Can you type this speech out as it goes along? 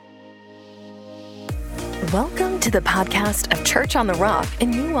Welcome to the podcast of Church on the Rock in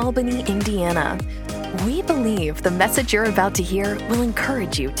New Albany, Indiana. We believe the message you're about to hear will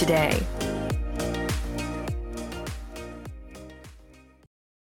encourage you today.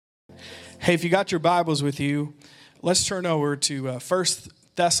 Hey, if you got your Bibles with you, let's turn over to 1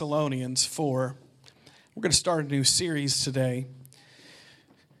 Thessalonians 4. We're going to start a new series today.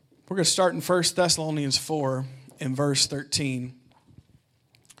 We're going to start in 1 Thessalonians 4 in verse 13.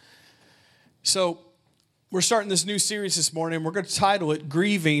 So, we're starting this new series this morning. We're going to title it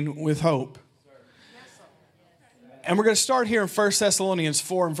Grieving with Hope. And we're going to start here in 1 Thessalonians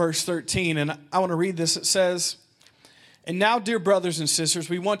 4 and verse 13. And I want to read this. It says, "And now, dear brothers and sisters,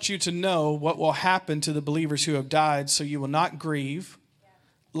 we want you to know what will happen to the believers who have died, so you will not grieve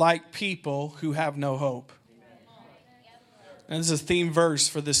like people who have no hope." And this is a theme verse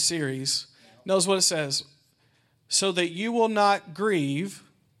for this series. Notice what it says. "So that you will not grieve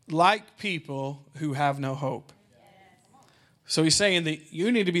like people who have no hope." So he's saying that you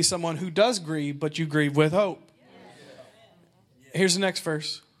need to be someone who does grieve, but you grieve with hope. Here's the next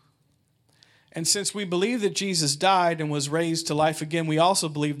verse. "And since we believe that Jesus died and was raised to life again, we also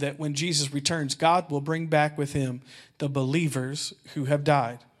believe that when Jesus returns, God will bring back with him the believers who have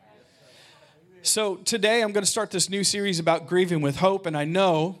died." So today I'm going to start this new series about grieving with hope, and I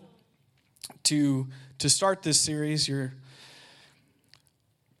know to start this series, you're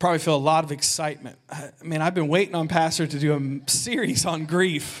probably feel a lot of excitement. I've been waiting on Pastor to do a series on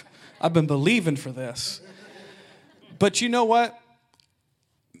grief. I've been believing for this. But you know what?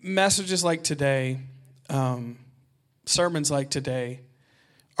 Messages like today, sermons like today,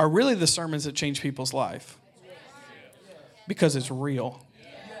 are really the sermons that change people's life. Because it's real.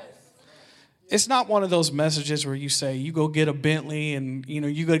 It's not one of those messages where you say, you go get a Bentley and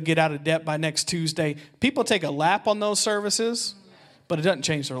you go get out of debt by next Tuesday. People take a lap on those services, but it doesn't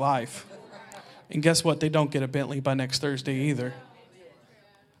change their life. And guess what? They don't get a Bentley by next Thursday either.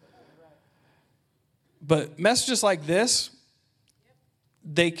 But messages like this,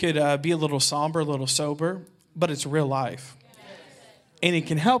 they could be a little somber, a little sober, but it's real life. And it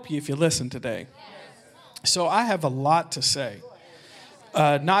can help you if you listen today. So I have a lot to say.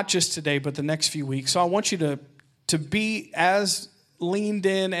 Not just today, but the next few weeks. So I want you to be as leaned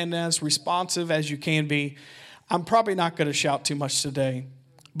in and as responsive as you can be. I'm probably not going to shout too much today,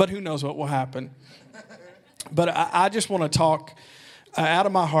 but who knows what will happen. But I just want to talk out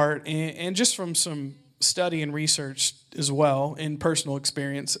of my heart and just from some study and research as well in personal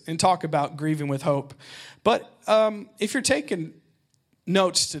experience and talk about grieving with hope. But if you're taking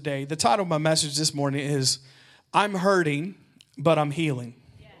notes today, the title of my message this morning is, "I'm hurting, but I'm healing."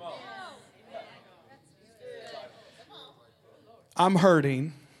 I'm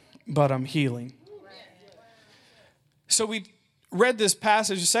hurting, but I'm healing. So we read this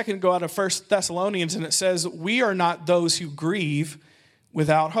passage a second ago out of 1 Thessalonians, and it says, we are not those who grieve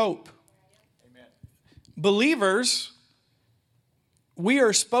without hope. Amen. Believers, we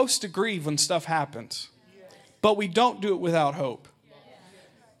are supposed to grieve when stuff happens, but we don't do it without hope.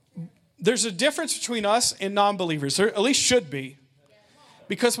 There's a difference between us and non-believers. There at least should be.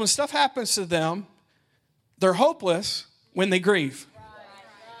 Because when stuff happens to them, they're hopeless when they grieve.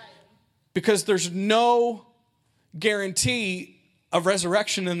 Because there's no guarantee of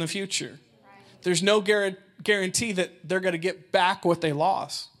resurrection in the future. There's no guarantee that they're going to get back what they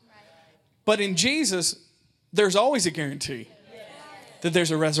lost. But in Jesus, there's always a guarantee that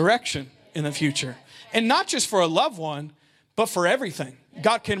there's a resurrection in the future. And not just for a loved one, but for everything.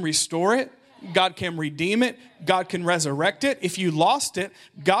 God can restore it. God can redeem it. God can resurrect it. If you lost it,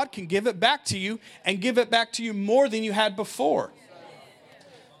 God can give it back to you and give it back to you more than you had before.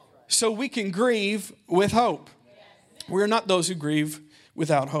 So we can grieve with hope. We're not those who grieve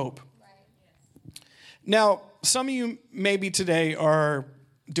without hope. Now, some of you maybe today are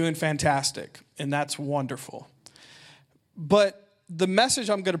doing fantastic, and that's wonderful. But the message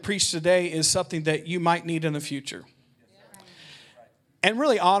I'm going to preach today is something that you might need in the future. And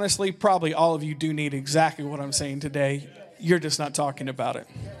really, honestly, probably all of you do need exactly what I'm saying today. You're just not talking about it.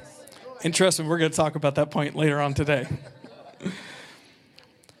 And trust me, we're going to talk about that point later on today.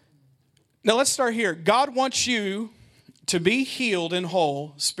 Now, let's start here. God wants you to be healed and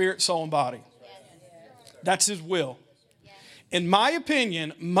whole, spirit, soul, and body. That's his will. In my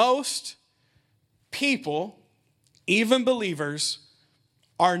opinion, most people, even believers,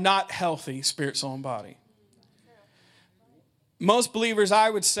 are not healthy, spirit, soul, and body. Most believers, I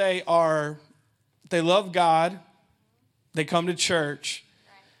would say, they love God, they come to church,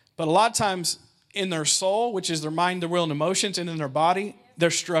 but a lot of times in their soul, which is their mind, their will, and emotions, and in their body, they're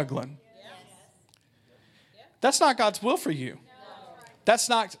struggling. That's not God's will for you. That's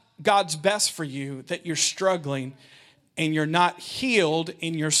not God's best for you that you're struggling and you're not healed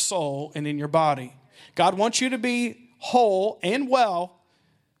in your soul and in your body. God wants you to be whole and well,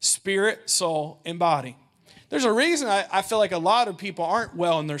 spirit, soul, and body. There's a reason I feel like a lot of people aren't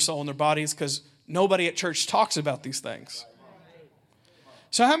well in their soul and their bodies because nobody at church talks about these things.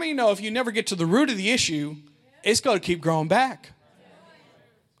 So how many know if you never get to the root of the issue, it's going to keep growing back?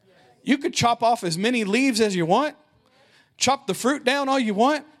 You could chop off as many leaves as you want, chop the fruit down all you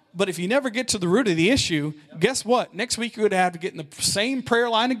want, but if you never get to the root of the issue, guess what? Next week you're going to have to get in the same prayer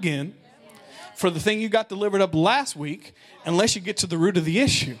line again for the thing you got delivered up last week unless you get to the root of the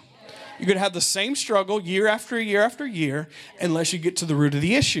issue. You're going to have the same struggle year after year after year unless you get to the root of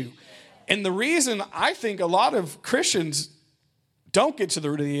the issue. And the reason I think a lot of Christians don't get to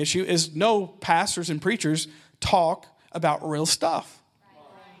the root of the issue is no pastors and preachers talk about real stuff.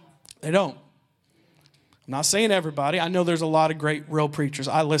 They don't. I'm not saying everybody. I know there's a lot of great real preachers.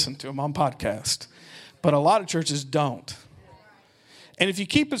 I listen to them on podcast. But a lot of churches don't. And if you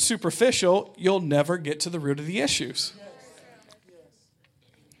keep it superficial, you'll never get to the root of the issues.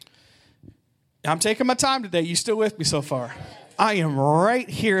 I'm taking my time today. You still with me so far? I am right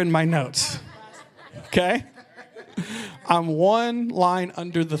here in my notes. Okay? I'm one line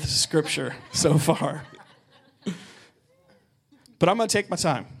under the scripture so far. But I'm going to take my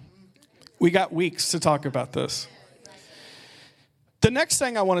time. We got weeks to talk about this. The next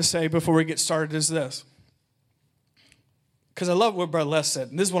thing I want to say before we get started is this. Because I love what Brother Les said.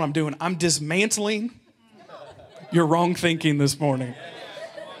 And this is what I'm doing. I'm dismantling your wrong thinking this morning.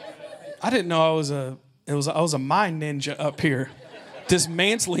 I didn't know I was a mind ninja up here.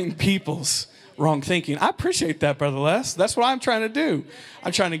 Dismantling people's wrong thinking. I appreciate that, Brother Les. That's what I'm trying to do.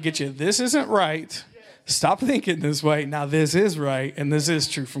 I'm trying to get you, this isn't right. Stop thinking this way. Now this is right, and this is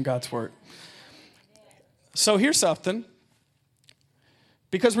true from God's word. So here's something.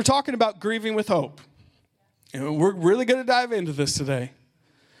 Because we're talking about grieving with hope. And we're really going to dive into this today.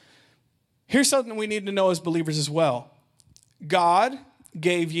 Here's something we need to know as believers as well. God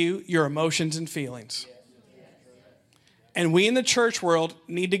gave you your emotions and feelings. And we in the church world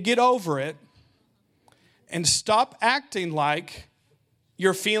need to get over it and stop acting like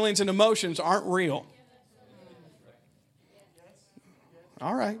your feelings and emotions aren't real.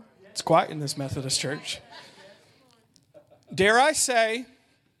 All right. It's quiet in this Methodist church. Dare I say,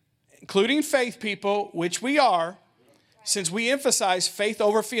 including faith people, which we are, since we emphasize faith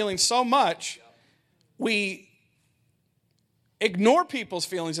over feelings so much, we ignore people's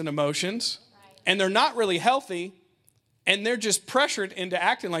feelings and emotions, and they're not really healthy, and they're just pressured into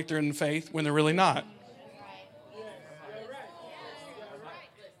acting like they're in faith when they're really not.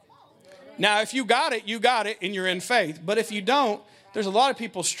 Now, if you got it, and you're in faith. But if you don't, there's a lot of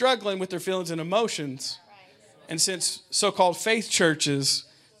people struggling with their feelings and emotions. And since so-called faith churches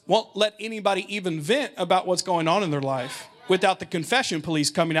won't let anybody even vent about what's going on in their life without the confession police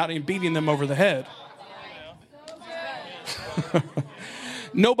coming out and beating them over the head.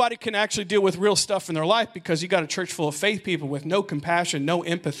 Nobody can actually deal with real stuff in their life because you got a church full of faith people with no compassion, no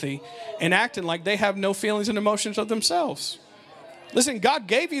empathy, and acting like they have no feelings and emotions of themselves. Listen, God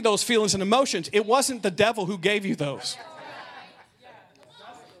gave you those feelings and emotions. It wasn't the devil who gave you those.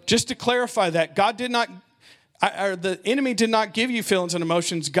 Just to clarify that, the enemy did not give you feelings and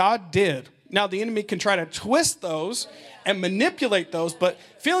emotions. God did. Now, the enemy can try to twist those and manipulate those, but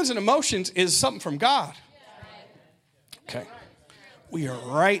feelings and emotions is something from God. Okay. We are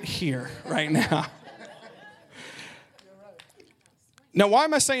right here, right now. Now, why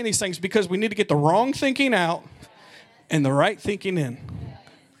am I saying these things? Because we need to get the wrong thinking out and the right thinking in.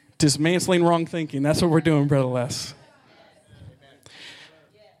 Dismantling wrong thinking. That's what we're doing, Brother Les.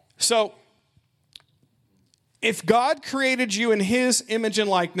 So, if God created you in his image and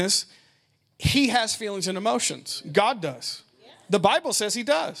likeness, he has feelings and emotions. God does. The Bible says he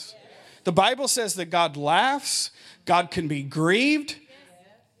does. The Bible says that God laughs. God can be grieved.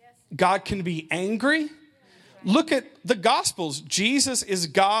 God can be angry. Look at the Gospels. Jesus is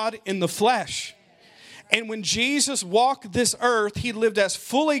God in the flesh. And when Jesus walked this earth, he lived as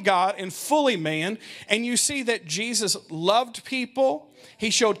fully God and fully man. And you see that Jesus loved people. He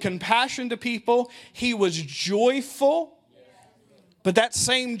showed compassion to people. He was joyful. But that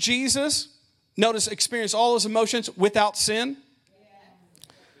same Jesus, notice, experienced all his emotions without sin.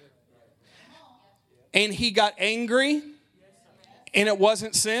 And he got angry, and it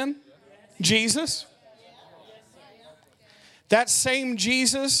wasn't sin. Jesus. That same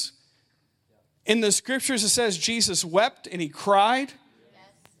Jesus, in the scriptures it says Jesus wept and he cried.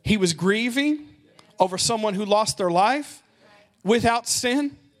 He was grieving over someone who lost their life without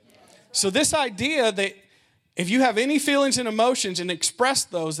sin. So this idea that If you have any feelings and emotions and express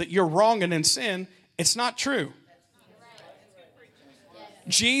those that you're wrong and in sin, it's not true.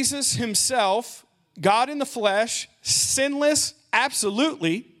 Jesus himself, God in the flesh, sinless,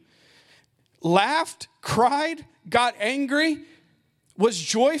 absolutely, laughed, cried, got angry, was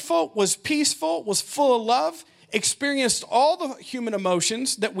joyful, was peaceful, was full of love, experienced all the human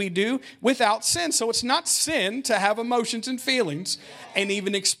emotions that we do without sin. So it's not sin to have emotions and feelings and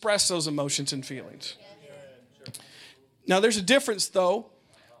even express those emotions and feelings. Now there's a difference though,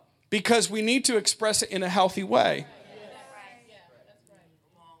 because we need to express it in a healthy way.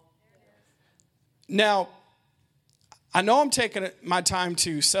 Now, I know I'm taking my time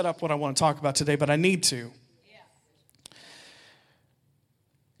to set up what I want to talk about today, but I need to.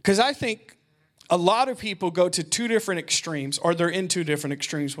 Because I think a lot of people go to two different extremes, or they're in two different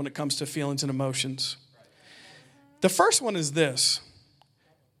extremes when it comes to feelings and emotions. The first one is this.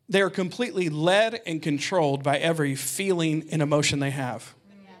 They are completely led and controlled by every feeling and emotion they have.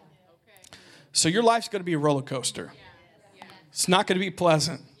 So your life's going to be a roller coaster. It's not going to be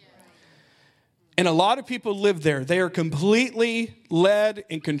pleasant. And a lot of people live there. They are completely led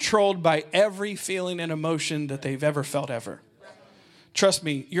and controlled by every feeling and emotion that they've ever felt ever. Trust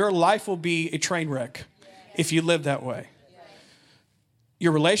me, your life will be a train wreck if you live that way.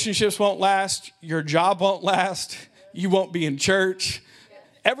 Your relationships won't last. Your job won't last. You won't be in church.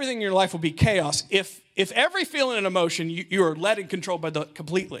 Everything in your life will be chaos. If every feeling and emotion, you are led and controlled by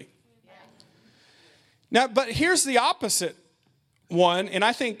completely. Now, but here's the opposite one, and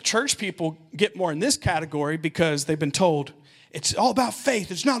I think church people get more in this category because they've been told it's all about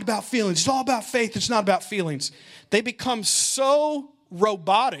faith. It's not about feelings. It's all about faith. It's not about feelings. They become so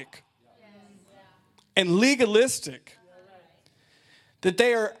robotic and legalistic that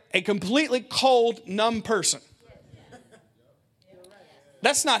they are a completely cold, numb person.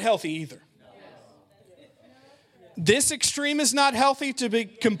 That's not healthy either. This extreme is not healthy, to be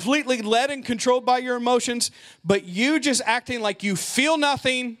completely led and controlled by your emotions, but you just acting like you feel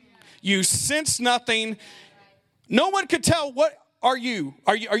nothing, you sense nothing. No one could tell what are you?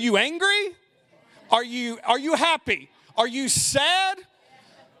 Are you angry? Are you happy? Are you sad?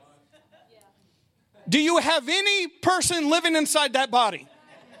 Do you have any person living inside that body?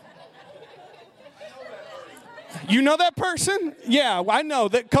 You know that person? Yeah, I know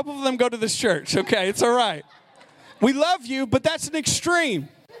that a couple of them go to this church. Okay, it's all right. We love you, but that's an extreme.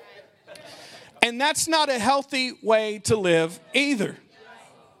 And that's not a healthy way to live either.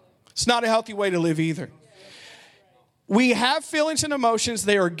 It's not a healthy way to live either. We have feelings and emotions.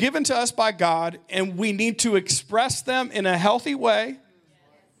 They are given to us by God, and we need to express them in a healthy way.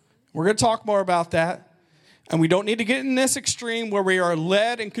 We're going to talk more about that. And we don't need to get in this extreme where we are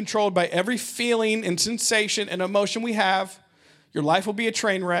led and controlled by every feeling and sensation and emotion we have. Your life will be a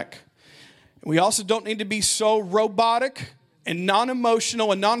train wreck. We also don't need to be so robotic and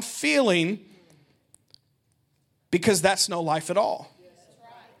non-emotional and non-feeling, because that's no life at all.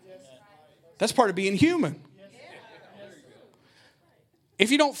 That's part of being human. If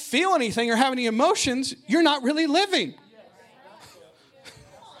you don't feel anything or have any emotions, you're not really living.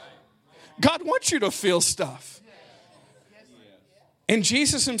 God wants you to feel stuff. And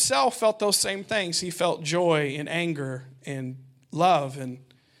Jesus himself felt those same things. He felt joy and anger and love and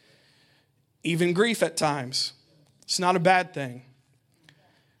even grief at times. It's not a bad thing.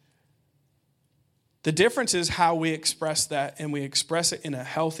 The difference is how we express that, and we express it in a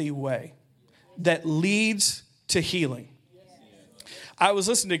healthy way that leads to healing. I was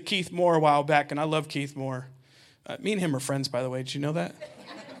listening to Keith Moore a while back, and I love Keith Moore. Me and him are friends, by the way. Did you know that?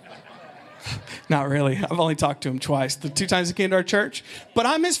 Not really. I've only talked to him twice. The 2 times he came to our church. But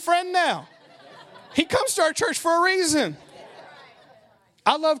I'm his friend now. He comes to our church for a reason.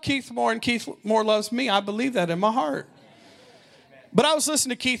 I love Keith Moore, and Keith Moore loves me. I believe that in my heart. But I was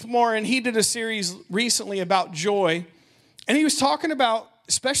listening to Keith Moore, and he did a series recently about joy. And he was talking about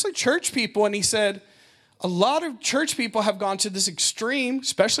especially church people, and he said a lot of church people have gone to this extreme,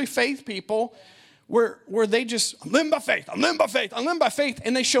 especially faith people, where they just, I'm living by faith, I'm living by faith, I'm living by faith,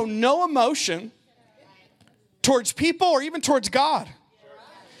 and they show no emotion towards people or even towards God.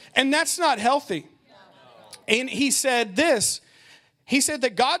 And that's not healthy. And he said this. He said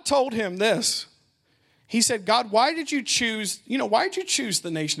that God told him this. He said, God, why did you choose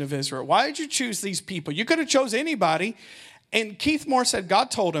the nation of Israel? Why did you choose these people? You could have chose anybody. And Keith Moore said,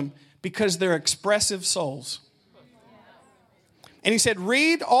 God told him, because they're expressive souls. And he said,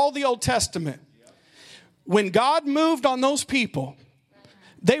 read all the Old Testament. When God moved on those people,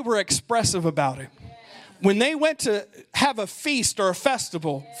 they were expressive about it. When they went to have a feast or a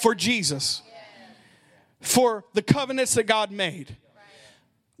festival for Jesus, for the covenants that God made,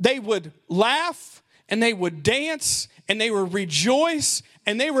 they would laugh and they would dance and they would rejoice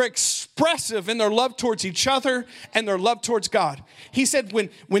and they were expressive in their love towards each other and their love towards God. He said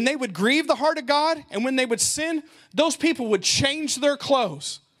when they would grieve the heart of God and when they would sin, those people would change their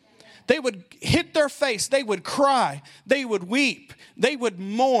clothes. They would hit their face. They would cry. They would weep. They would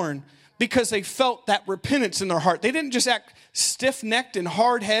mourn because they felt that repentance in their heart. They didn't just act stiff-necked and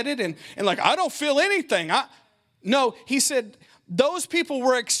hard-headed and like, I don't feel anything. No, he said those people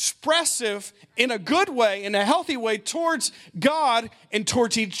were expressive in a good way, in a healthy way towards God and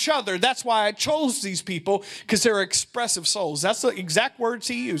towards each other. That's why I chose these people, because they're expressive souls. That's the exact words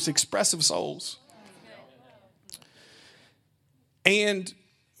he used, expressive souls. And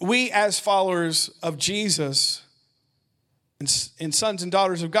we as followers of Jesus and sons and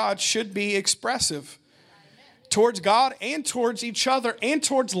daughters of God should be expressive towards God and towards each other and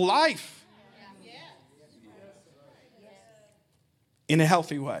towards life in a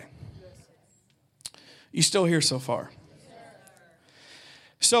healthy way. You still here so far?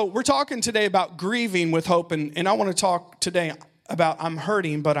 So we're talking today about grieving with hope, and I want to talk today about I'm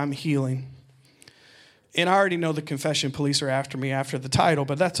hurting, but I'm healing. And I already know the confession police are after me after the title,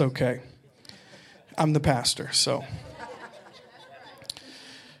 but that's okay. I'm the pastor, so.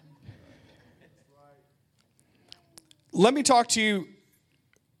 Let me talk to you.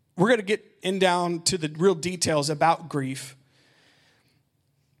 We're going to get down to the real details about grief.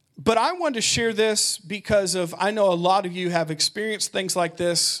 But I wanted to share this because I know a lot of you have experienced things like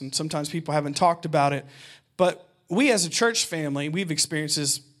this, and sometimes people haven't talked about it. But we as a church family, we've experienced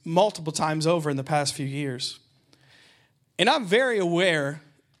this multiple times over in the past few years. And I'm very aware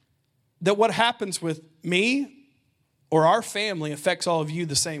that what happens with me or our family affects all of you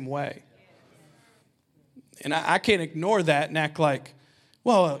the same way. And I can't ignore that and act like,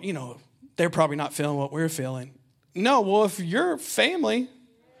 well, they're probably not feeling what we're feeling. No, well, if your family,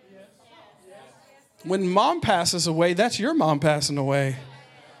 when mom passes away, that's your mom passing away.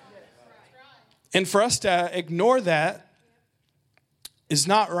 And for us to ignore that is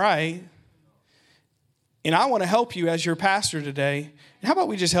not right. And I want to help you as your pastor today. And how about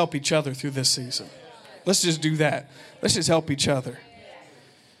we just help each other through this season? Let's just do that. Let's just help each other.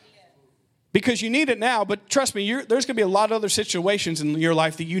 Because you need it now, but trust me, there's going to be a lot of other situations in your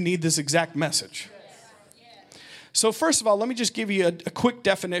life that you need this exact message. So first of all, let me just give you a quick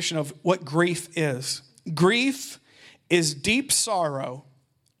definition of what grief is. Grief is deep sorrow.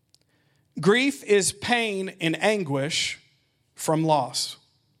 Grief is pain and anguish from loss.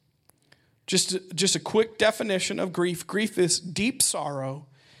 Just a quick definition of grief. Grief is deep sorrow.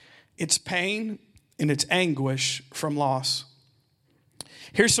 It's pain and it's anguish from loss.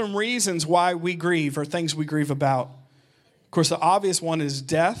 Here's some reasons why we grieve or things we grieve about. Of course, the obvious one is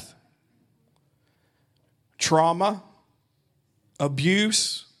death, trauma,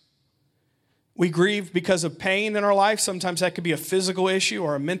 abuse. We grieve because of pain in our life. Sometimes that could be a physical issue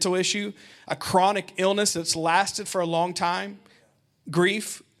or a mental issue, a chronic illness that's lasted for a long time.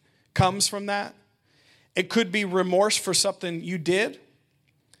 Grief comes from that. It could be remorse for something you did,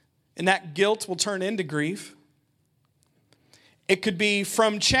 and that guilt will turn into grief. It could be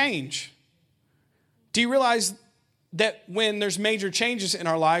from change. Do you realize that when there's major changes in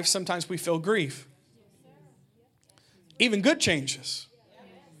our lives, sometimes we feel grief? Even good changes.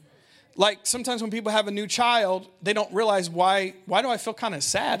 Like sometimes when people have a new child, they don't realize why do I feel kind of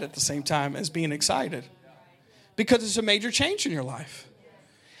sad at the same time as being excited? Because it's a major change in your life.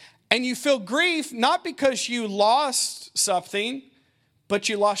 And you feel grief not because you lost something, but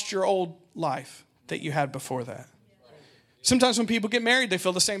you lost your old life that you had before that. Sometimes when people get married, they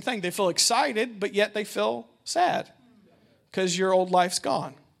feel the same thing. They feel excited, but yet they feel sad because your old life's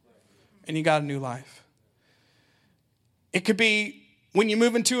gone and you got a new life. It could be when you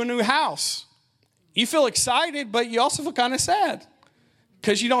move into a new house. You feel excited, but you also feel kind of sad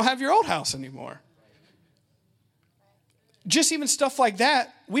because you don't have your old house anymore. Just even stuff like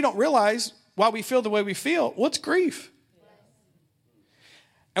that, we don't realize why we feel the way we feel. What's grief?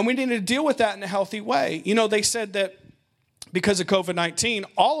 And we need to deal with that in a healthy way. They said that because of COVID-19,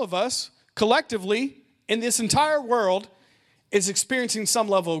 all of us collectively in this entire world is experiencing some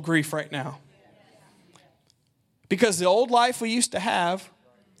level of grief right now. Because the old life we used to have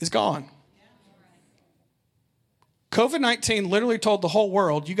is gone. COVID-19 literally told the whole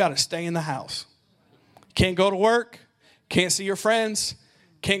world, you got to stay in the house. Can't go to work, can't see your friends,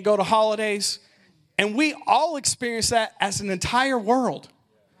 can't go to holidays. And we all experience that as an entire world.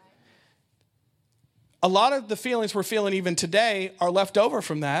 A lot of the feelings we're feeling even today are left over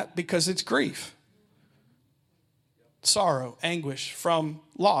from that because it's grief, sorrow, anguish from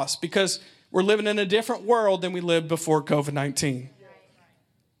loss, because we're living in a different world than we lived before COVID-19.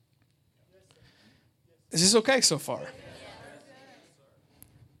 Is this okay so far?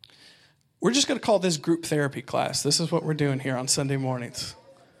 We're just going to call this group therapy class. This is what we're doing here on Sunday mornings.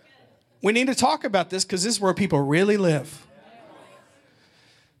 We need to talk about this because this is where people really live.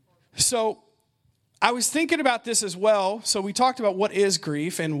 So I was thinking about this as well. So we talked about what is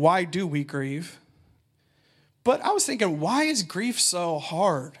grief and why do we grieve. But I was thinking, why is grief so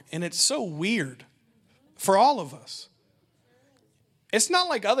hard? And it's so weird for all of us. It's not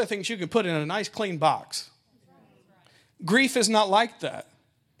like other things you can put in a nice clean box. Grief is not like that.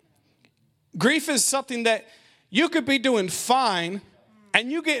 Grief is something that you could be doing fine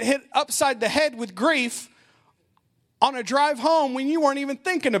and you get hit upside the head with grief on a drive home when you weren't even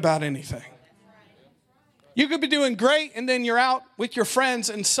thinking about anything. You could be doing great and then you're out with your friends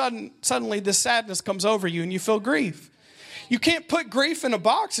and suddenly this sadness comes over you and you feel grief. You can't put grief in a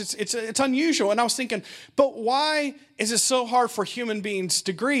box. It's unusual. And I was thinking, but why is it so hard for human beings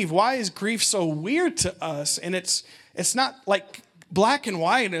to grieve? Why is grief so weird to us? And it's not like black and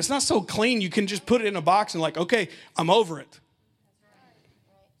white, and it's not so clean you can just put it in a box and like, okay, I'm over it.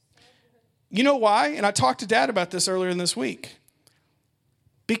 You know why? And I talked to Dad about this earlier in this week.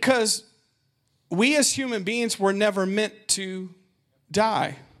 Because we as human beings were never meant to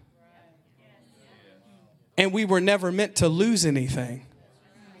die. And we were never meant to lose anything.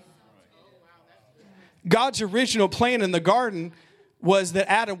 God's original plan in the garden was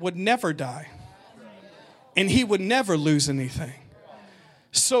that Adam would never die. And he would never lose anything.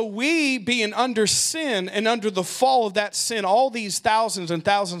 So we, being under sin and under the fall of that sin, all these thousands and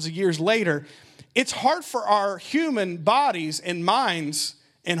thousands of years later, it's hard for our human bodies and minds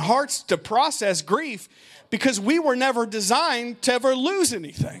and hearts to process grief because we were never designed to ever lose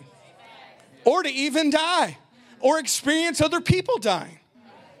anything or to even die or experience other people dying.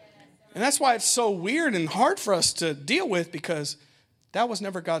 And that's why it's so weird and hard for us to deal with because that was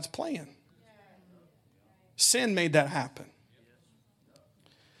never God's plan. Sin made that happen.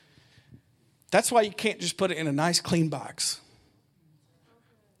 That's why you can't just put it in a nice clean box.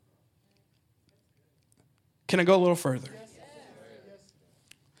 Can I go a little further?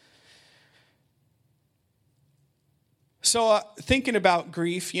 So thinking about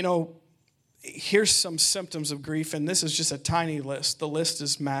grief, here's some symptoms of grief, and this is just a tiny list. The list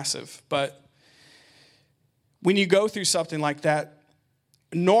is massive, but when you go through something like that,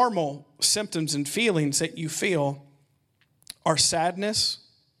 normal symptoms and feelings that you feel are sadness,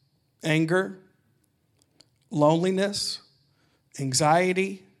 anger, loneliness,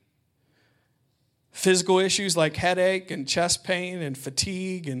 anxiety, physical issues like headache and chest pain and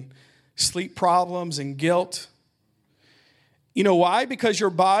fatigue and sleep problems and guilt. You know why? Because your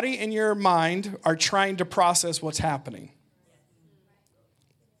body and your mind are trying to process what's happening.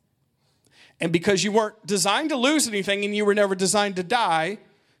 And because you weren't designed to lose anything and you were never designed to die,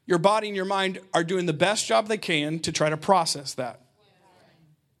 your body and your mind are doing the best job they can to try to process that.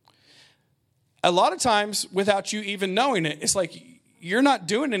 A lot of times, without you even knowing it, it's like you're not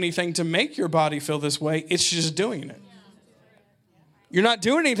doing anything to make your body feel this way. It's just doing it. You're not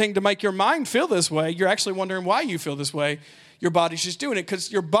doing anything to make your mind feel this way. You're actually wondering why you feel this way. Your body's just doing it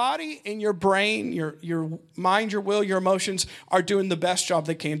because your body and your brain, your mind, your will, your emotions are doing the best job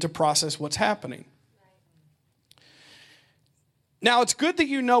they can to process what's happening. Now, it's good that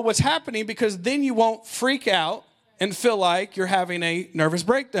you know what's happening because then you won't freak out and feel like you're having a nervous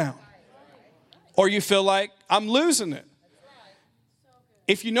breakdown. Or you feel like, I'm losing it.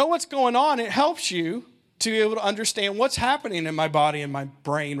 If you know what's going on, it helps you to be able to understand what's happening in my body and my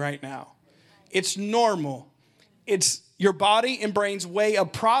brain right now. It's normal. It's your body and brain's way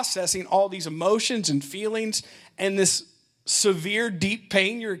of processing all these emotions and feelings and this severe, deep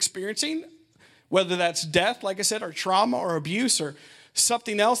pain you're experiencing, whether that's death, like I said, or trauma or abuse or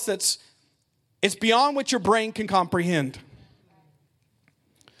something else it's beyond what your brain can comprehend.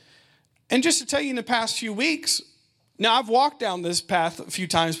 And just to tell you, in the past few weeks, now I've walked down this path a few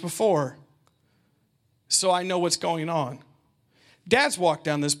times before, so I know what's going on. Dad's walked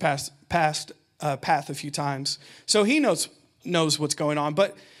down this path a few times, so he knows what's going on.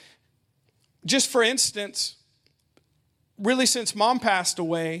 But just for instance, really since Mom passed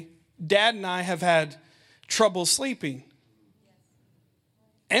away, Dad and I have had trouble sleeping.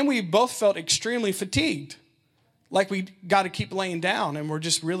 And we both felt extremely fatigued. Like we got to keep laying down and we're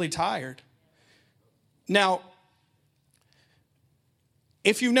just really tired. Now,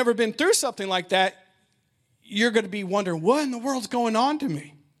 if you've never been through something like that, you're going to be wondering, what in the world's going on to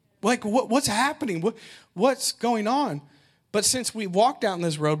me? Like, what's happening? What's going on? But since we walked down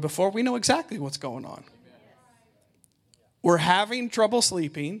this road before, we know exactly what's going on. We're having trouble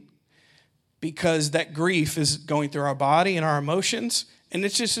sleeping because that grief is going through our body and our emotions, and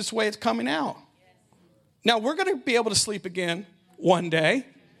it's just this way it's coming out. Now, we're going to be able to sleep again one day.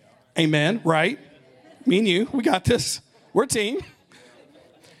 Amen, right? Me and you, we got this. We're a team.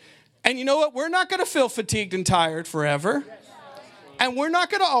 And you know what? We're not going to feel fatigued and tired forever. And we're not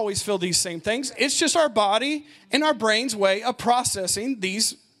going to always feel these same things. It's just our body and our brain's way of processing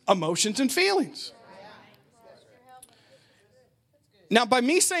these emotions and feelings. Now, by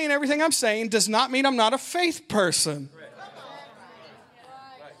me saying everything I'm saying does not mean I'm not a faith person.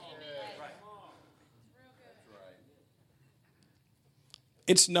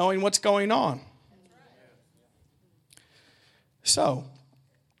 It's knowing what's going on. So,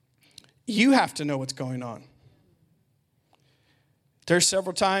 you have to know what's going on. There's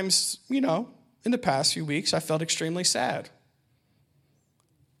several times, in the past few weeks, I felt extremely sad.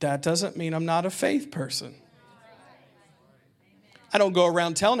 That doesn't mean I'm not a faith person. I don't go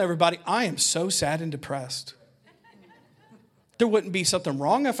around telling everybody, I am so sad and depressed. There wouldn't be something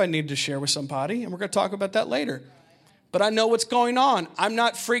wrong if I needed to share with somebody, and we're going to talk about that later. But I know what's going on. I'm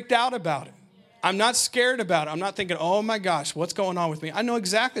not freaked out about it. I'm not scared about it. I'm not thinking, oh my gosh, what's going on with me? I know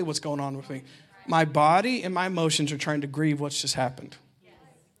exactly what's going on with me. My body and my emotions are trying to grieve what's just happened.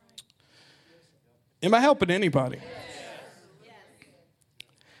 Am I helping anybody?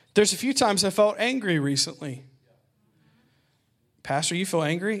 There's a few times I felt angry recently. Pastor, you feel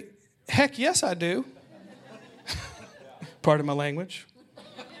angry? Heck, yes, I do. Pardon my language.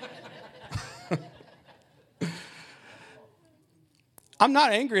 I'm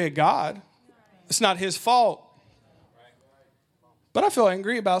not angry at God. It's not his fault. But I feel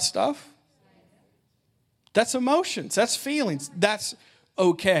angry about stuff. That's emotions. That's feelings. That's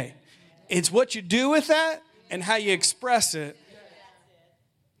okay. It's what you do with that and how you express it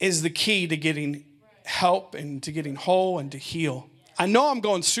is the key to getting help and to getting whole and to heal. I know I'm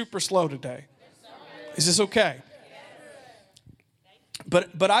going super slow today. Is this okay?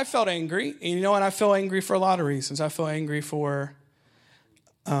 But I felt angry. And and I feel angry for a lot of reasons. I feel angry for,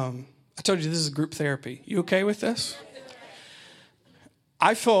 I told you this is group therapy. You okay with this?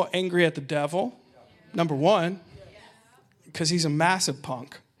 I feel angry at the devil, number one, because he's a massive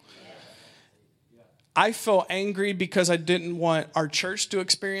punk. I feel angry because I didn't want our church to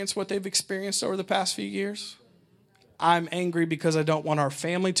experience what they've experienced over the past few years. I'm angry because I don't want our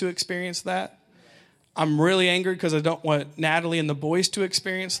family to experience that. I'm really angry because I don't want Natalie and the boys to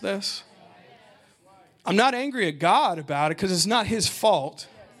experience this. I'm not angry at God about it because it's not his fault,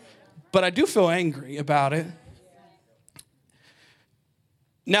 but I do feel angry about it.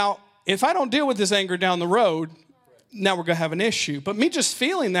 Now, if I don't deal with this anger down the road, now we're going to have an issue. But me just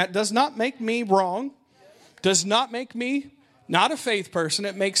feeling that does not make me wrong, does not make me not a faith person.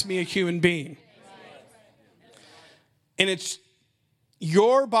 It makes me a human being. And it's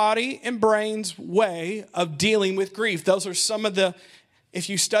your body and brain's way of dealing with grief. Those are some of the, if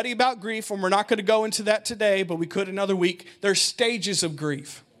you study about grief, and we're not going to go into that today, but we could another week, there's stages of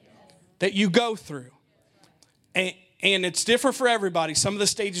grief that you go through. And it's different for everybody. Some of the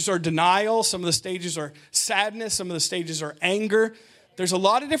stages are denial. Some of the stages are sadness. Some of the stages are anger. There's a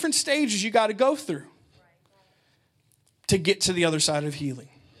lot of different stages you got to go through to get to the other side of healing.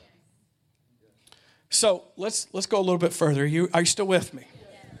 So let's go a little bit further. Are you still with me?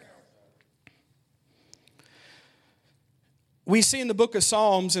 We see in the book of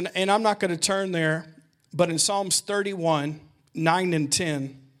Psalms, and I'm not going to turn there, but in Psalms 31, 9 and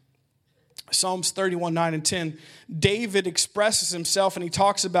 10, Psalms 31, 9 and 10, David expresses himself and he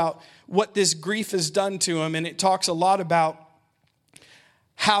talks about what this grief has done to him. And it talks a lot about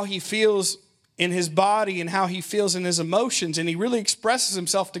how he feels in his body and how he feels in his emotions. And he really expresses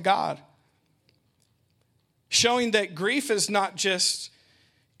himself to God, showing that grief is not just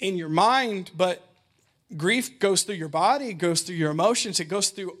in your mind, but grief goes through your body, it goes through your emotions, it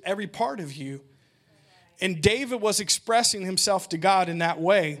goes through every part of you. And David was expressing himself to God in that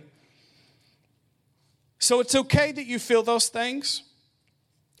way. So it's okay that you feel those things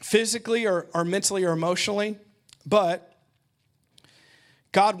physically or mentally or emotionally, but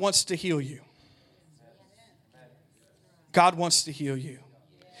God wants to heal you. God wants to heal you.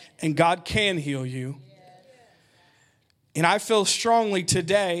 And God can heal you. And I feel strongly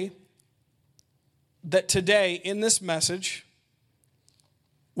today that today in this message,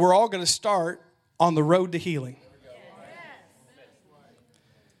 we're all going to start on the road to healing.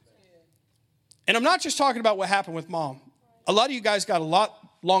 And I'm not just talking about what happened with Mom. A lot of you guys got a lot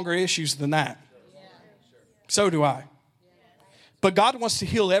longer issues than that. So do I. But God wants to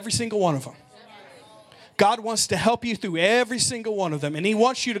heal every single one of them. God wants to help you through every single one of them. And he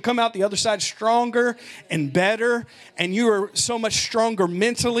wants you to come out the other side stronger and better. And you are so much stronger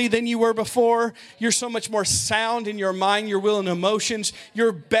mentally than you were before. You're so much more sound in your mind, your will, and emotions.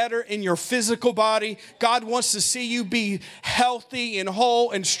 You're better in your physical body. God wants to see you be healthy and whole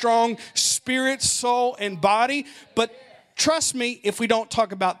and strong, spirit, soul, and body. But trust me, if we don't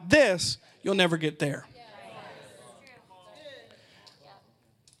talk about this, you'll never get there.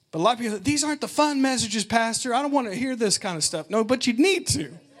 But a lot of people, these aren't the fun messages, Pastor. I don't want to hear this kind of stuff. No, but you need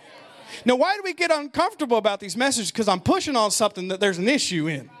to. Now, why do we get uncomfortable about these messages? Because I'm pushing on something that there's an issue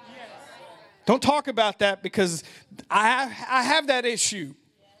in. Don't talk about that because I have that issue.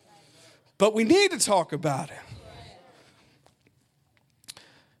 But we need to talk about it.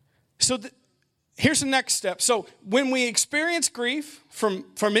 So here's the next step. So when we experience grief from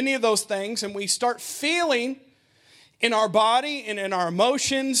any of those things and we start feeling in our body and in our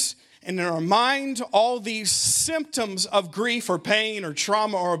emotions and in our mind, all these symptoms of grief or pain or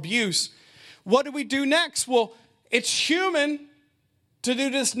trauma or abuse, what do we do next? Well, it's human to do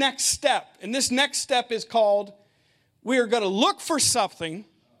this next step. And this next step is called, we are going to look for something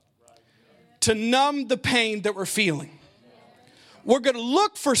to numb the pain that we're feeling. We're going to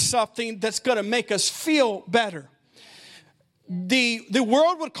look for something that's going to make us feel better. The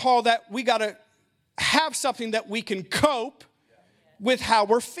world would call that we got to have something that we can cope with how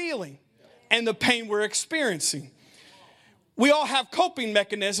we're feeling and the pain we're experiencing. We all have coping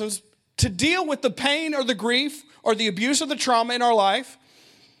mechanisms to deal with the pain or the grief or the abuse or the trauma in our life.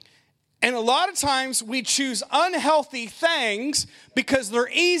 And a lot of times we choose unhealthy things because they're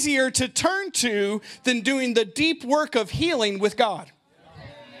easier to turn to than doing the deep work of healing with God.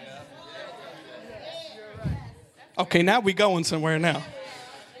 Okay, now we're going somewhere now.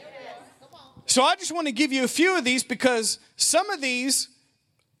 So I just want to give you a few of these because some of these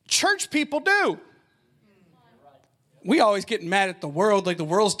church people do. We always get mad at the world, like the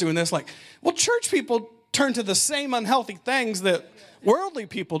world's doing this. Like, well, church people turn to the same unhealthy things that worldly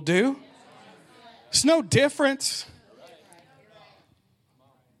people do. It's no difference.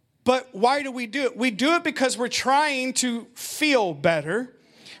 But why do we do it? We do it because we're trying to feel better.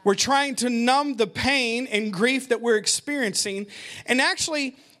 We're trying to numb the pain and grief that we're experiencing. And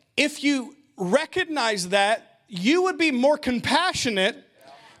actually, if you recognize that, you would be more compassionate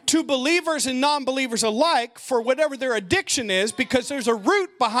to believers and non-believers alike for whatever their addiction is, because there's a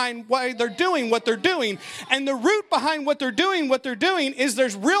root behind why they're doing what they're doing. And the root behind what they're doing is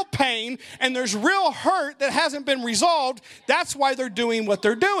there's real pain and there's real hurt that hasn't been resolved. That's why they're doing what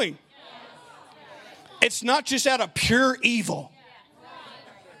they're doing. It's not just out of pure evil.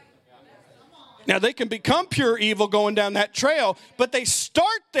 Now, they can become pure evil going down that trail, but they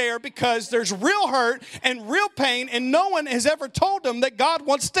start there because there's real hurt and real pain, and no one has ever told them that God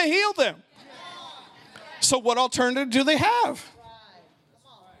wants to heal them. So what alternative do they have?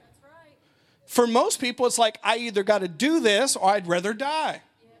 For most people, it's like, I either got to do this or I'd rather die.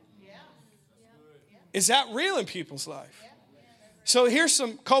 Is that real in people's life? So here's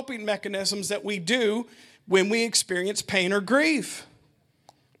some coping mechanisms that we do when we experience pain or grief.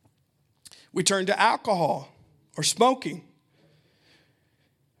 We turn to alcohol or smoking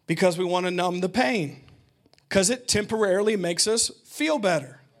because we want to numb the pain, because it temporarily makes us feel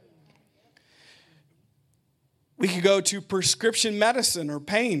better. We could go to prescription medicine or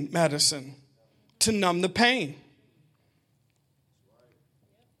pain medicine to numb the pain.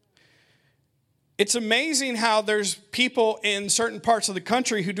 It's amazing how there's people in certain parts of the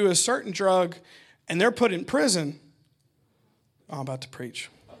country who do a certain drug and they're put in prison. Oh, I'm about to preach.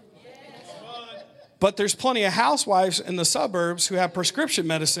 But there's plenty of housewives in the suburbs who have prescription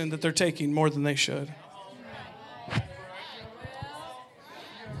medicine that they're taking more than they should.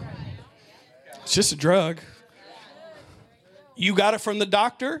 It's just a drug. You got it from the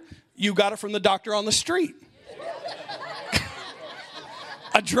doctor. You got it from the doctor on the street.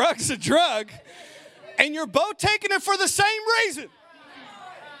 A drug's a drug. And you're both taking it for the same reason.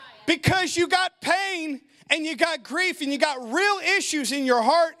 Because you got pain and you got grief and you got real issues in your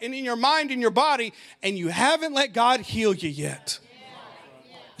heart and in your mind and your body, and you haven't let God heal you yet.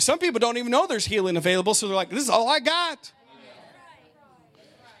 Some people don't even know there's healing available, so they're like, this is all I got.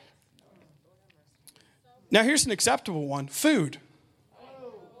 Now here's an acceptable one, food.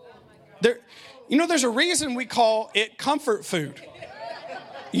 There's a reason we call it comfort food.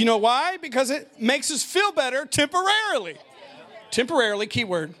 You know why? Because it makes us feel better temporarily. Temporarily,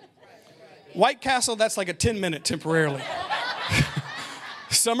 keyword. White Castle, that's like a 10-minute temporarily.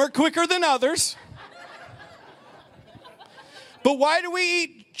 Some are quicker than others. But why do we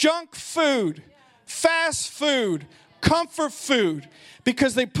eat junk food, fast food, comfort food?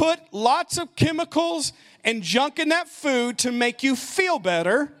 Because they put lots of chemicals and junk in that food to make you feel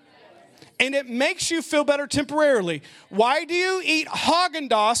better. And it makes you feel better temporarily. Why do you eat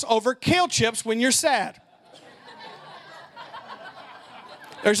Haagen-Dazs over kale chips when you're sad?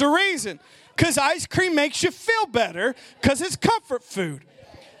 There's a reason. Because ice cream makes you feel better because it's comfort food.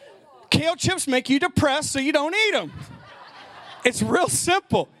 Kale chips make you depressed so you don't eat them. It's real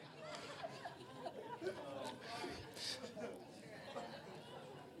simple.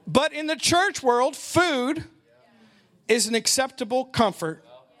 But in the church world, food is an acceptable comfort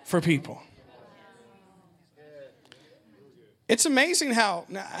for people. It's amazing how,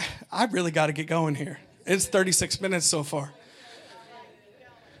 I really got to get going here. It's 36 minutes so far.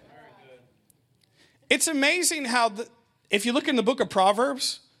 It's amazing how, if you look in the book of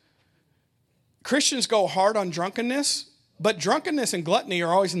Proverbs, Christians go hard on drunkenness, but drunkenness and gluttony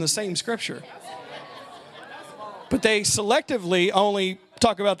are always in the same scripture. But they selectively only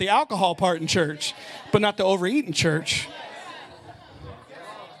talk about the alcohol part in church, but not the overeating church.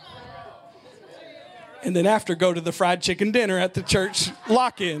 And then after, go to the fried chicken dinner at the church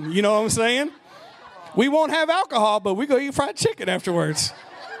lock-in. You know what I'm saying? We won't have alcohol, but we go eat fried chicken afterwards.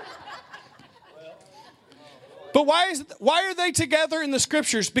 But why are they together in the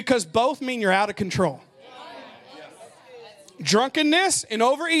scriptures? Because both mean you're out of control. Drunkenness and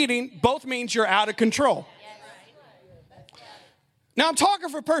overeating both means you're out of control. Now, I'm talking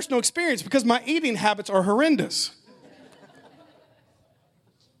for personal experience because my eating habits are horrendous.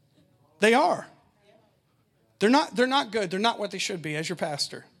 They are. They're not good. They're not what they should be as your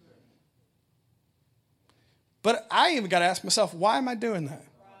pastor. But I even got to ask myself, why am I doing that?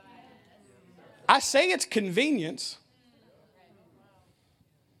 I say it's convenience.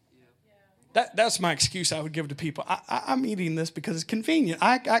 That's my excuse I would give to people. I'm eating this because it's convenient.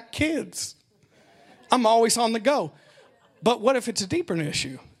 I got kids. I'm always on the go. But what if it's a deeper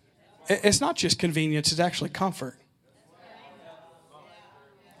issue? It's not just convenience, it's actually comfort.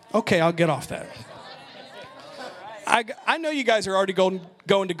 Okay, I'll get off that. I know you guys are already going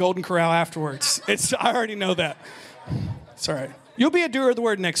to Golden Corral afterwards. I already know that. It's all right. You'll be a doer of the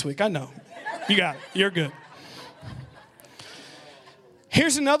word next week. I know. You got it. You're good.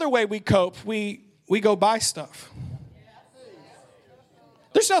 Here's another way we cope. We go buy stuff.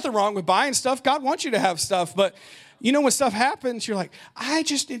 There's nothing wrong with buying stuff. God wants you to have stuff. But, you know, when stuff happens, you're like, I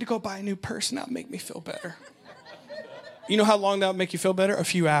just need to go buy a new purse and that'll make me feel better. You know how long that'll make you feel better? A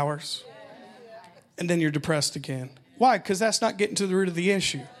few hours. And then you're depressed again. Why? Because that's not getting to the root of the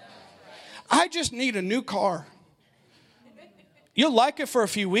issue. I just need a new car. You'll like it for a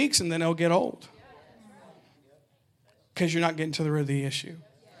few weeks and then it'll get old. Because you're not getting to the root of the issue.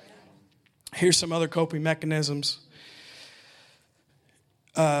 Here's some other coping mechanisms.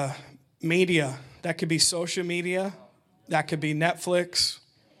 Media. That could be social media. That could be Netflix.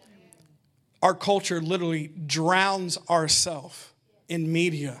 Our culture literally drowns ourselves in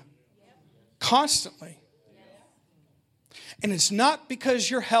media. Constantly. And it's not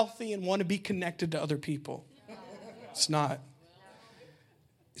because you're healthy and want to be connected to other people. It's not.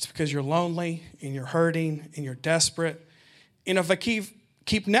 It's because you're lonely and you're hurting and you're desperate. And if I keep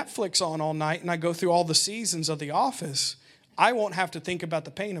Netflix on all night and I go through all the seasons of The Office, I won't have to think about the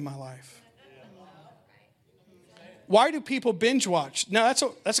pain in my life. Why do people binge watch? Now,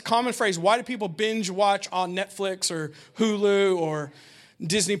 that's a common phrase. Why do people binge watch on Netflix or Hulu or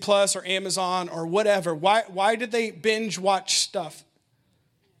Disney Plus or Amazon or whatever? Why did they binge watch stuff?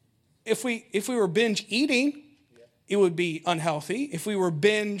 If we were binge eating, it would be unhealthy. If we were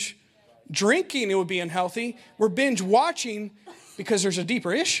binge drinking, it would be unhealthy. We're binge watching because there's a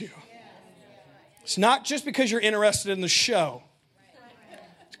deeper issue. It's not just because you're interested in the show.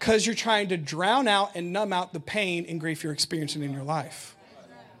 It's because you're trying to drown out and numb out the pain and grief you're experiencing in your life.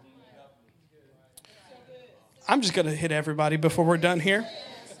 I'm just going to hit everybody before we're done here.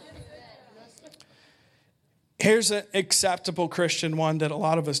 Here's an acceptable Christian one that a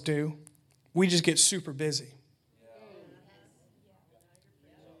lot of us do. We just get super busy.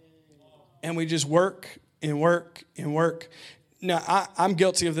 And we just work and work and work. Now, I'm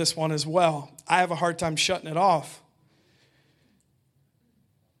guilty of this one as well. I have a hard time shutting it off.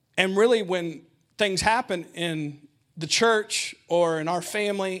 And really, when things happen in the church or in our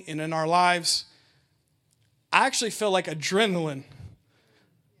family and in our lives, I actually feel like adrenaline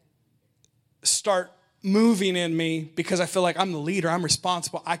start moving in me because I feel like I'm the leader. I'm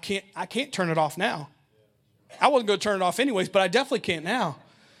responsible. I can't turn it off now. I wasn't going to turn it off anyways, but I definitely can't now.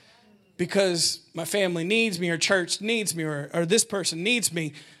 Because my family needs me, or church needs me, or this person needs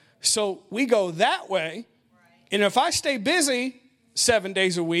me. So we go that way. And if I stay busy 7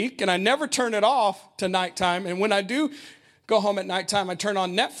 days a week and I never turn it off to nighttime, and when I do go home at nighttime, I turn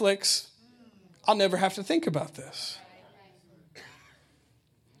on Netflix, I'll never have to think about this.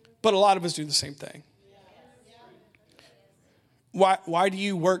 But a lot of us do the same thing. Why do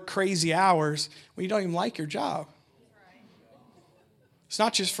you work crazy hours when you don't even like your job? It's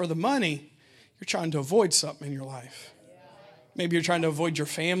not just for the money. You're trying to avoid something in your life. Maybe you're trying to avoid your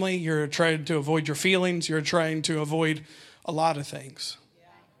family. You're trying to avoid your feelings. You're trying to avoid a lot of things.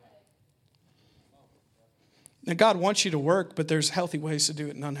 Now, God wants you to work, but there's healthy ways to do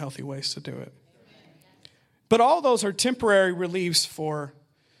it and unhealthy ways to do it. But all those are temporary reliefs for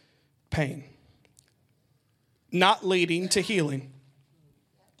pain, not leading to healing.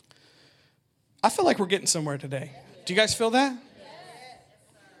 I feel like we're getting somewhere today. Do you guys feel that?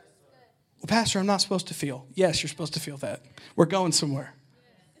 Well, Pastor, I'm not supposed to feel. Yes, you're supposed to feel that. We're going somewhere.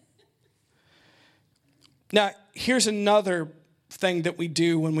 Now, here's another thing that we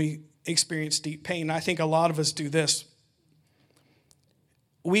do when we experience deep pain. I think a lot of us do this.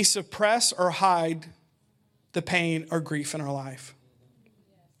 We suppress or hide the pain or grief in our life.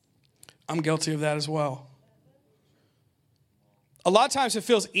 I'm guilty of that as well. A lot of times it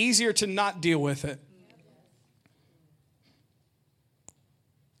feels easier to not deal with it.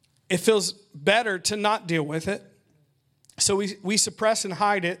 It feels better to not deal with it. So we suppress and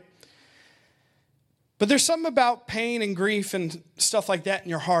hide it. But there's something about pain and grief and stuff like that in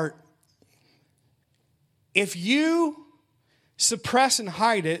your heart. If you suppress and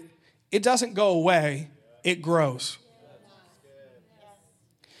hide it, it doesn't go away, it grows.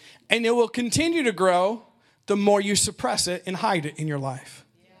 And it will continue to grow the more you suppress it and hide it in your life.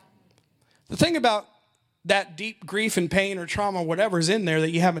 The thing about that deep grief and pain or trauma, whatever's in there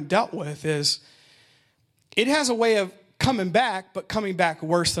that you haven't dealt with, is it has a way of coming back, but coming back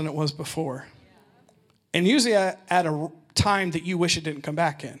worse than it was before. And usually at a time that you wish it didn't come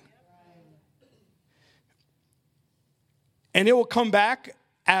back in. And it will come back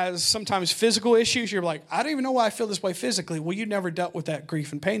as sometimes physical issues. You're like, I don't even know why I feel this way physically. Well, you never dealt with that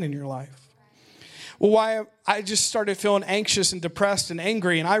grief and pain in your life. Well, why I just started feeling anxious and depressed and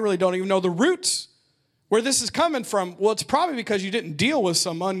angry, and I really don't even know the roots where this is coming from. Well, it's probably because you didn't deal with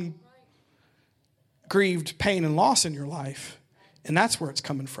some ungrieved pain and loss in your life, and that's where it's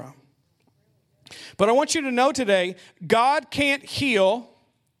coming from. But I want you to know today, God can't heal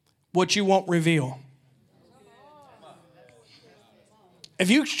what you won't reveal. If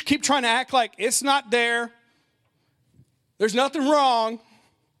you keep trying to act like it's not there, there's nothing wrong.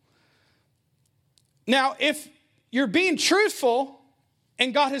 Now, if you're being truthful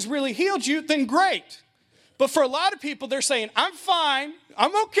and God has really healed you, then great. But for a lot of people, they're saying, I'm fine,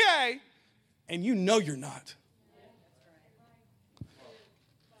 I'm okay, and you know you're not.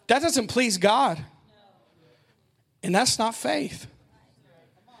 That doesn't please God. And that's not faith.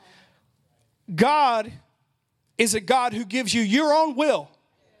 God is a God who gives you your own will.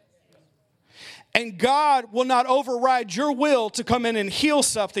 And God will not override your will to come in and heal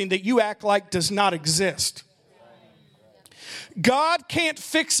something that you act like does not exist. God can't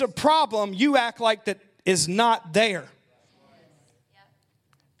fix a problem you act like that is not there.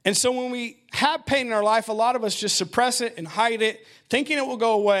 And so when we have pain in our life, a lot of us just suppress it and hide it, thinking it will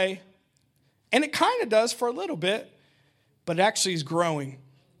go away. And it kind of does for a little bit, but it actually is growing.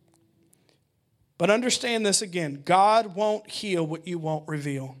 But understand this again. God won't heal what you won't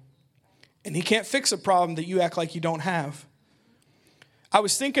reveal. And he can't fix a problem that you act like you don't have. I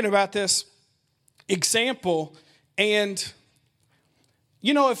was thinking about this example, and,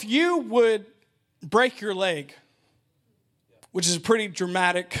 you know, if you would break your leg, which is a pretty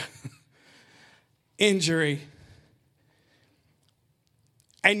dramatic injury,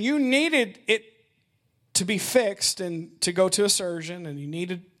 and you needed it to be fixed and to go to a surgeon, and you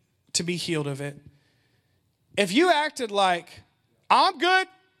needed to be healed of it, if you acted like, I'm good,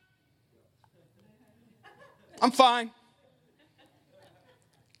 I'm fine,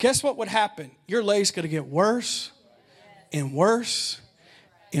 guess what would happen? Your leg's going to get worse and worse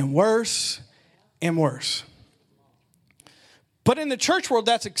and worse and worse. But in the church world,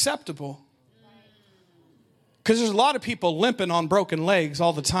 that's acceptable. Because there's a lot of people limping on broken legs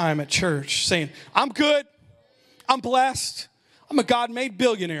all the time at church saying, I'm good, I'm blessed, I'm a God-made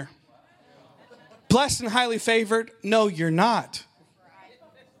billionaire. Blessed and highly favored? No, you're not.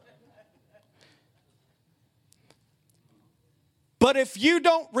 But if you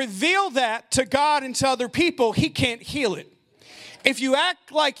don't reveal that to God and to other people, he can't heal it. If you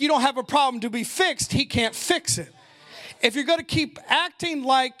act like you don't have a problem to be fixed, he can't fix it. If you're going to keep acting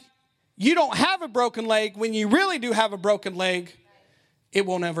like you don't have a broken leg when you really do have a broken leg, it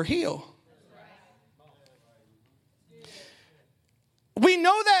will never heal. We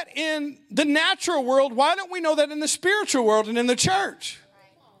know that in the natural world. Why don't we know that in the spiritual world and in the church?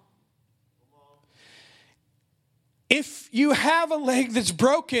 If you have a leg that's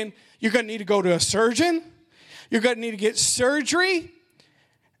broken, you're going to need to go to a surgeon. You're going to need to get surgery.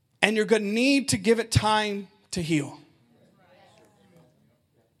 And you're going to need to give it time to heal.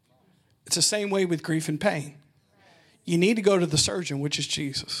 It's the same way with grief and pain. You need to go to the surgeon, which is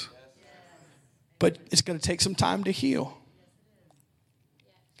Jesus. But it's going to take some time to heal.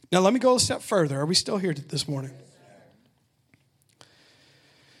 Now, let me go a step further. Are we still here this morning?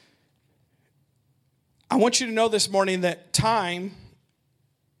 I want you to know this morning that time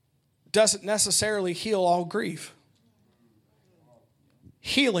doesn't necessarily heal all grief.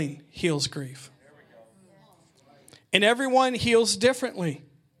 Healing heals grief. And everyone heals differently.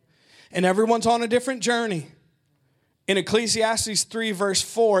 And everyone's on a different journey. In Ecclesiastes 3 verse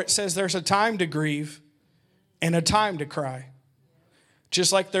 4, it says there's a time to grieve and a time to cry.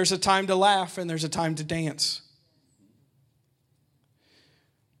 Just like there's a time to laugh and there's a time to dance.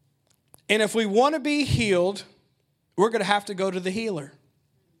 And if we want to be healed, we're going to have to go to the healer.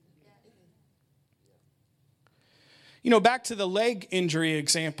 You know, back to the leg injury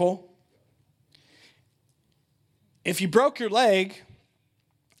example. If you broke your leg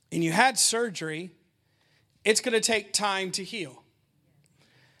and you had surgery, it's going to take time to heal.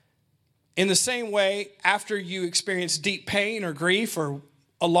 In the same way, after you experience deep pain or grief or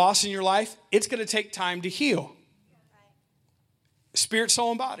a loss in your life, it's going to take time to heal. Spirit,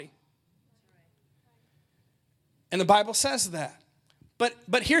 soul, and body. And the Bible says that.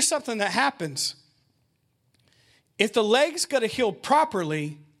 But here's something that happens. If the leg's going to heal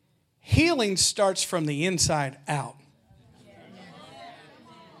properly, healing starts from the inside out.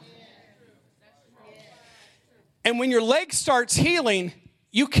 And when your leg starts healing,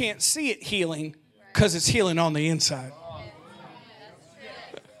 you can't see it healing because it's healing on the inside.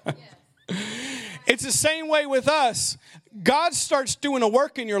 It's the same way with us. God starts doing a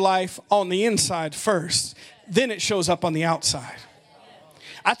work in your life on the inside first. Then it shows up on the outside.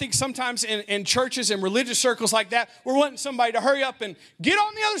 I think sometimes in churches and religious circles like that, we're wanting somebody to hurry up and get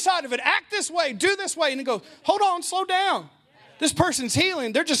on the other side of it, act this way, do this way. And it goes, hold on, slow down. This person's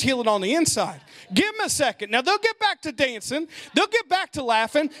healing. They're just healing on the inside. Give them a second. Now, they'll get back to dancing. They'll get back to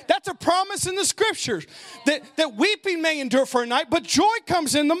laughing. That's a promise in the scriptures. That weeping may endure for a night, but joy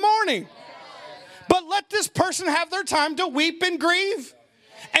comes in the morning. But let this person have their time to weep and grieve.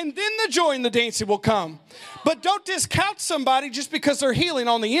 And then the joy and the dancing will come. But don't discount somebody just because they're healing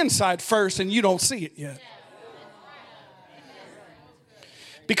on the inside first and you don't see it yet.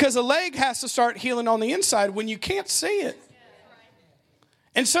 Because a leg has to start healing on the inside when you can't see it.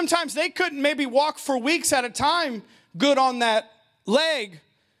 And sometimes they couldn't maybe walk for weeks at a time good on that leg.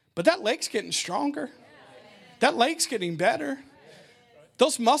 But that leg's getting stronger. That leg's getting better.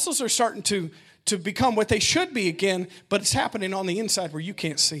 Those muscles are starting to become what they should be again, but it's happening on the inside where you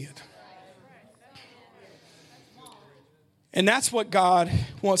can't see it. And that's what God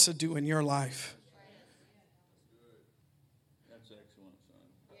wants to do in your life. That's excellent, son.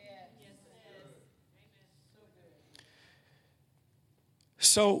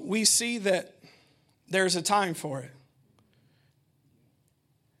 So we see that there's a time for it.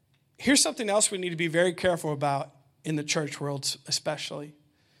 Here's something else we need to be very careful about in the church world especially.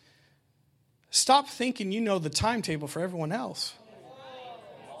 Stop thinking you know the timetable for everyone else.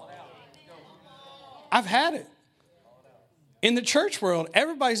 I've had it. In the church world,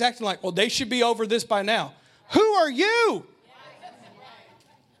 everybody's acting like, well, they should be over this by now. Who are you?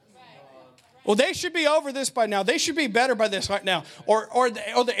 Well, they should be over this by now. They should be better by this right now. Or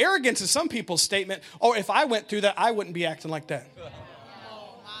the arrogance of some people's statement, oh, if I went through that, I wouldn't be acting like that.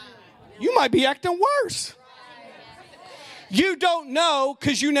 You might be acting worse. You don't know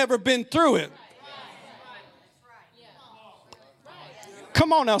because you never been through it.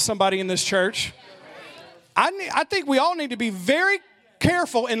 Come on now, somebody in this church. I think we all need to be very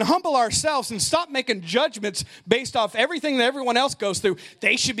careful and humble ourselves and stop making judgments based off everything that everyone else goes through.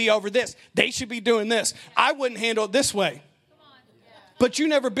 They should be over this. They should be doing this. I wouldn't handle it this way. But you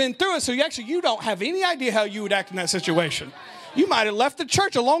never been through it, so you don't have any idea how you would act in that situation. You might have left the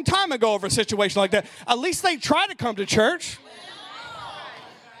church a long time ago over a situation like that. At least they try to come to church.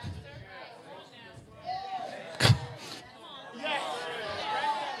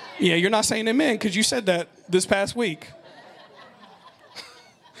 Yeah, you're not saying amen because you said that this past week.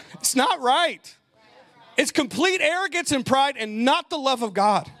 It's not right. It's complete arrogance and pride and not the love of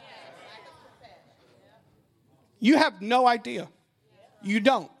God. You have no idea. You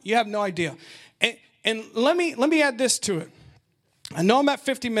don't. You have no idea. And let me add this to it. I know I'm at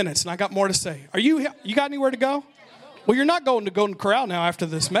 50 minutes and I got more to say. You got anywhere to go? Well, you're not going to Golden Corral now after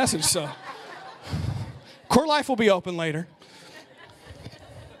this message, so. Core Life will be open later.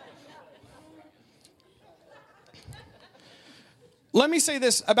 Let me say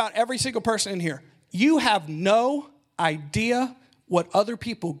this about every single person in here. You have no idea what other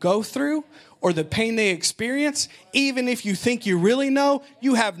people go through or the pain they experience. Even if you think you really know,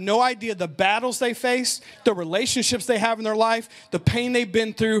 you have no idea the battles they face, the relationships they have in their life, the pain they've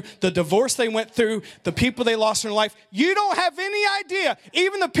been through, the divorce they went through, the people they lost in their life. You don't have any idea.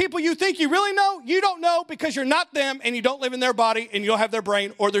 Even the people you think you really know, you don't know because you're not them and you don't live in their body and you don't have their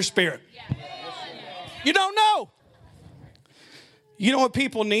brain or their spirit. You don't know. You know what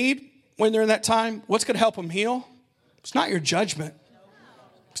people need when they're in that time? What's going to help them heal? It's not your judgment.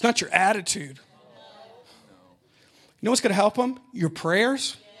 It's not your attitude. You know what's going to help them? Your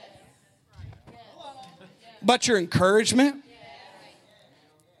prayers. But your encouragement.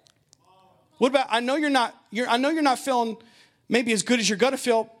 What about, I know you're not feeling maybe as good as you're going to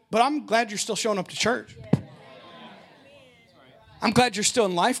feel, but I'm glad you're still showing up to church. I'm glad you're still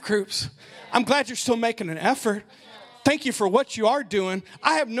in life groups. I'm glad you're still making an effort. Thank you for what you are doing.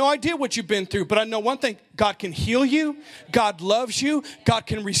 I have no idea what you've been through, but I know one thing. God can heal you. God loves you. God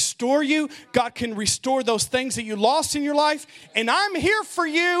can restore you. God can restore those things that you lost in your life. And I'm here for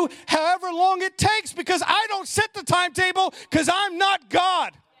you however long it takes because I don't set the timetable because I'm not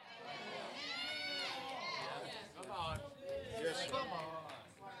God.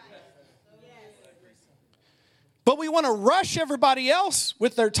 But we want to rush everybody else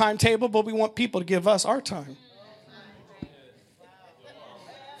with their timetable, but we want people to give us our time.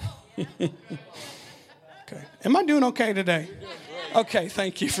 Okay. Am I doing okay today? Okay,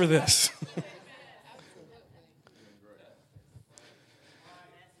 thank you for this.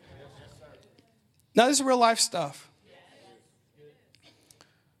 Now, this is real life stuff.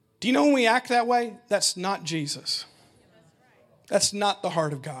 Do you know when we act that way? That's not Jesus. That's not the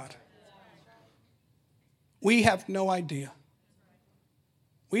heart of God. We have no idea.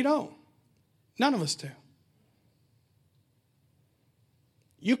 We don't. None of us do.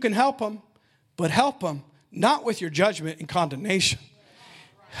 You can help them, but help them not with your judgment and condemnation.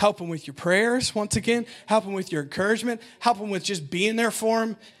 Help them with your prayers, once again. Help them with your encouragement. Help them with just being there for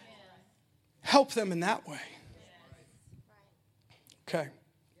them. Help them in that way. Okay.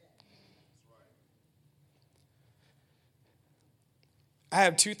 I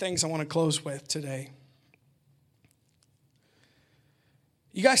have two things I want to close with today.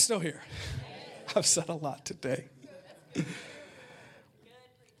 You guys still here? I've said a lot today.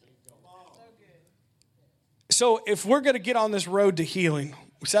 So if we're going to get on this road to healing,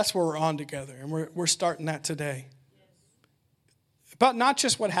 which that's where we're on together, and we're starting that today. About not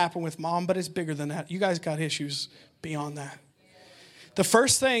just what happened with mom, but it's bigger than that. You guys got issues beyond that. The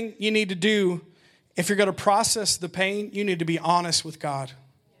first thing you need to do, if you're going to process the pain, you need to be honest with God.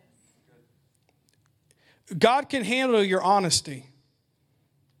 God can handle your honesty.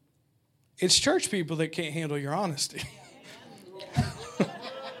 It's church people that can't handle your honesty.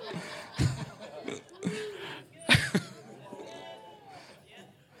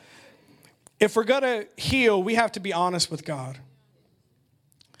 If we're going to heal, we have to be honest with God.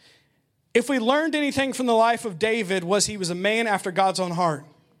 If we learned anything from the life of David, was he was a man after God's own heart.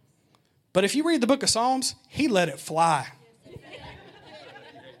 But if you read the book of Psalms, he let it fly.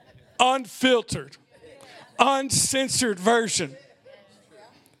 Unfiltered, uncensored version.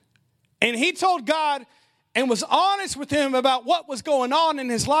 And he told God and was honest with him about what was going on in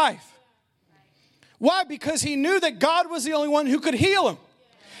his life. Why? Because he knew that God was the only one who could heal him.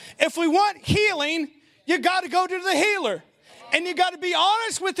 If we want healing, you got to go to the healer. And you got to be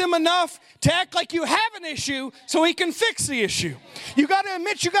honest with him enough to act like you have an issue so he can fix the issue. You got to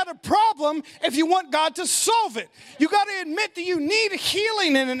admit you got a problem if you want God to solve it. You got to admit that you need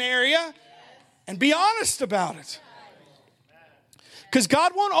healing in an area and be honest about it. Because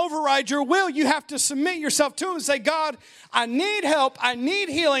God won't override your will. You have to submit yourself to him and say, God, I need help, I need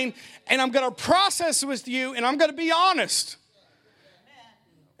healing, and I'm going to process with you, and I'm going to be honest.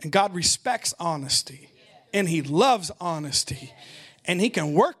 And God respects honesty. And he loves honesty. And he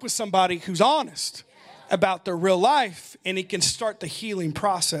can work with somebody who's honest about their real life. And he can start the healing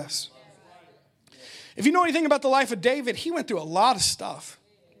process. If you know anything about the life of David, he went through a lot of stuff.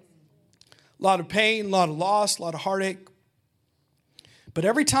 A lot of pain, a lot of loss, a lot of heartache. But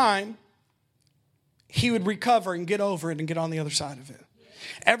every time, he would recover and get over it and get on the other side of it.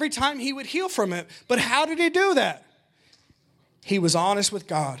 Every time he would heal from it. But how did he do that? He was honest with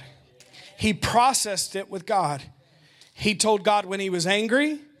God. He processed it with God. He told God when he was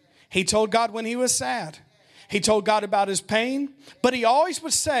angry. He told God when he was sad. He told God about his pain. But he always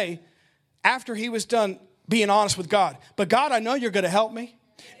would say, after he was done being honest with God, but God, I know you're going to help me.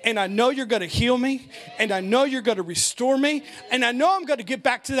 And I know you're going to heal me. And I know you're going to restore me. And I know I'm going to get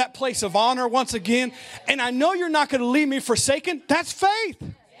back to that place of honor once again. And I know you're not going to leave me forsaken. That's faith.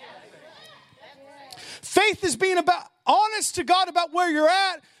 Faith is being honest to God about where you're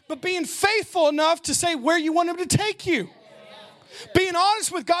at, but being faithful enough to say where you want him to take you. Being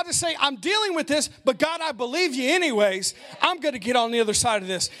honest with God to say, I'm dealing with this, but God, I believe you anyways. I'm going to get on the other side of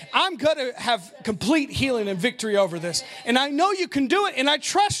this. I'm going to have complete healing and victory over this. And I know you can do it, and I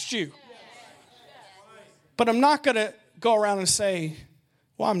trust you. But I'm not going to go around and say,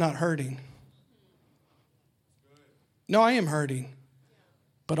 well, I'm not hurting. No, I am hurting.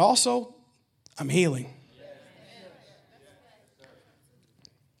 But also, I'm healing.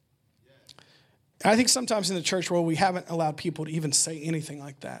 I think sometimes in the church world, we haven't allowed people to even say anything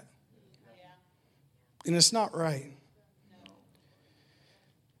like that. And it's not right.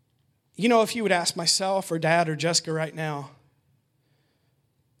 You know, if you would ask myself or Dad or Jessica right now,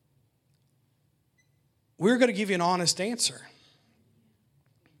 we're going to give you an honest answer,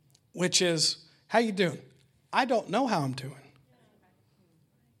 which is, how you doing? I don't know how I'm doing.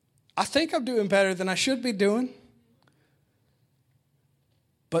 I think I'm doing better than I should be doing.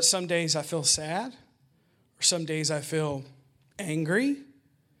 But some days I feel sad, or some days I feel angry.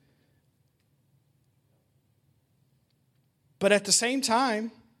 But at the same time,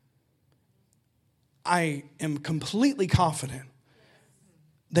 I am completely confident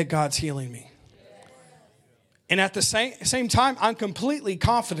that God's healing me. And at the same time, I'm completely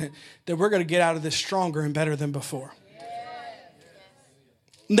confident that we're going to get out of this stronger and better than before.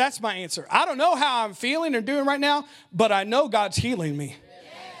 And that's my answer. I don't know how I'm feeling or doing right now, but I know God's healing me.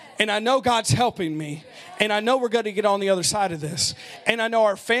 And I know God's helping me. And I know we're going to get on the other side of this. And I know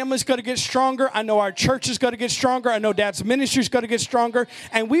our family's going to get stronger. I know our church is going to get stronger. I know Dad's ministry is going to get stronger.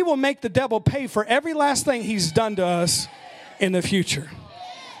 And we will make the devil pay for every last thing he's done to us in the future.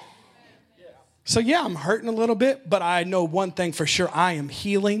 So yeah, I'm hurting a little bit, but I know one thing for sure. I am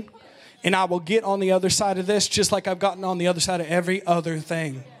healing. And I will get on the other side of this just like I've gotten on the other side of every other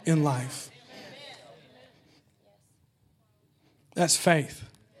thing in life. That's faith.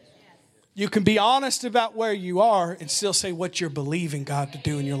 You can be honest about where you are and still say what you're believing God to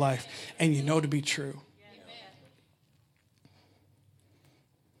do in your life, and you know to be true.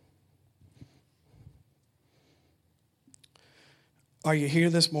 Are you here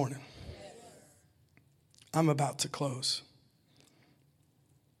this morning? I'm about to close.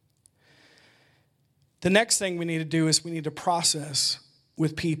 The next thing we need to do is we need to process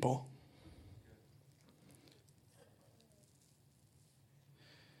with people.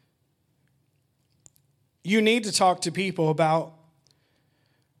 You need to talk to people about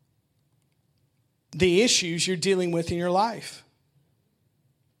the issues you're dealing with in your life.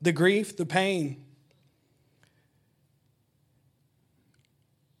 The grief, the pain.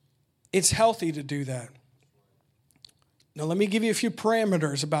 It's healthy to do that. Now, let me give you a few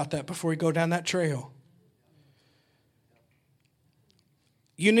parameters about that before we go down that trail.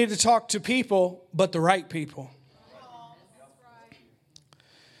 You need to talk to people, but the right people.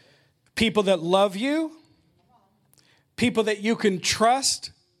 People that love you. People that you can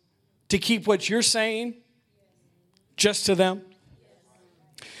trust to keep what you're saying just to them.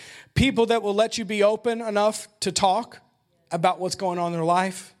 People that will let you be open enough to talk about what's going on in their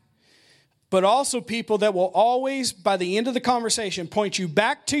life. But also people that will always, by the end of the conversation, point you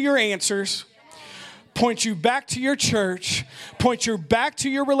back to your answers, point you back to your church, point you back to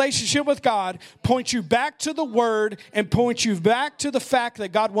your relationship with God, point you back to the Word, and point you back to the fact that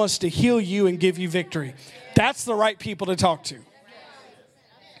God wants to heal you and give you victory. That's the right people to talk to.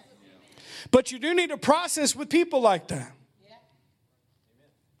 But you do need to process with people like that.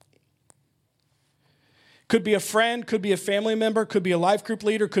 Could be a friend, could be a family member, could be a life group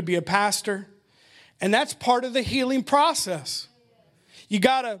leader, could be a pastor. And that's part of the healing process. You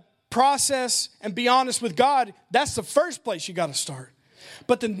got to process and be honest with God. That's the first place you got to start.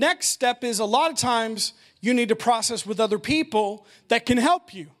 But the next step is a lot of times you need to process with other people that can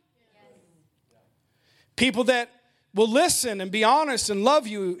help you. People that will listen and be honest and love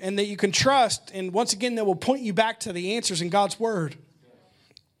you and that you can trust. And once again, that will point you back to the answers in God's Word.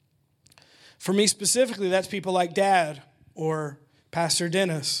 For me specifically, that's people like Dad or Pastor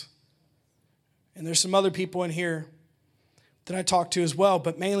Dennis. And there's some other people in here that I talk to as well,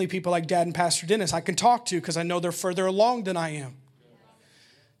 but mainly people like Dad and Pastor Dennis I can talk to because I know they're further along than I am.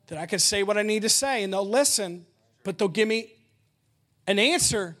 That I can say what I need to say and they'll listen, but they'll give me an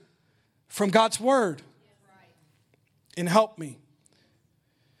answer from God's Word and help me.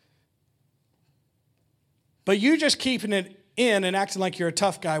 But you just keeping it in and acting like you're a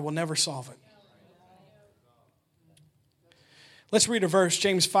tough guy will never solve it. Let's read a verse,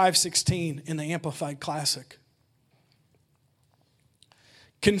 James 5:16 in the Amplified Classic.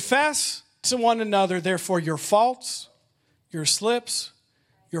 Confess to one another, therefore, your faults, your slips,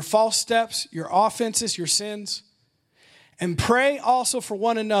 your false steps, your offenses, your sins, and pray also for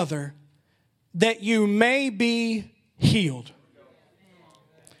one another that you may be healed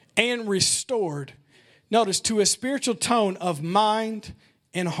and restored. Notice, to a spiritual tone of mind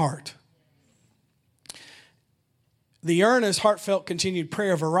and heart. The earnest, heartfelt, continued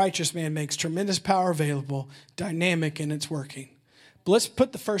prayer of a righteous man makes tremendous power available, dynamic in its working. But let's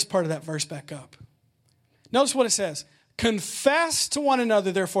put the first part of that verse back up. Notice what it says. Confess to one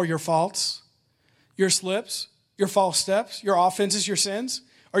another, therefore, your faults, your slips, your false steps, your offenses, your sins.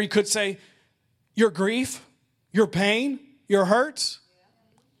 Or you could say your grief, your pain, your hurts.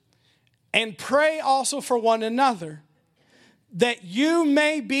 And pray also for one another that you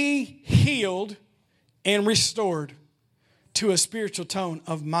may be healed and restored to a spiritual tone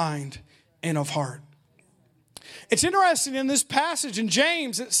of mind and of heart. It's interesting in this passage in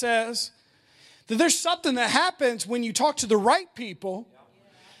James, it says that there's something that happens when you talk to the right people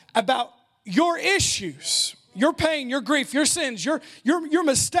about your issues, your pain, your grief, your sins, your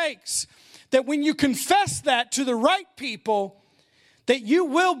mistakes, that when you confess that to the right people, that you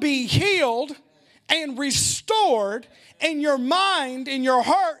will be healed and restored in your mind, in your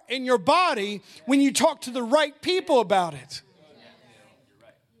heart, in your body when you talk to the right people about it.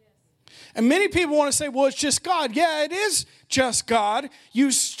 And many people want to say, well, it's just God. Yeah, it is just God.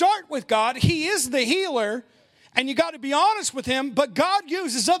 You start with God. He is the healer, and you got to be honest with him. But God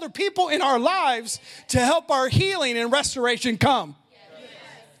uses other people in our lives to help our healing and restoration come.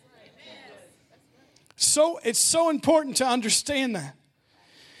 So it's so important to understand that.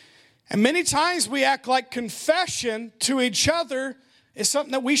 And many times we act like confession to each other is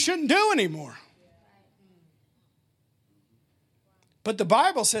something that we shouldn't do anymore. But the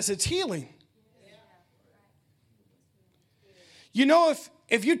Bible says it's healing. You know,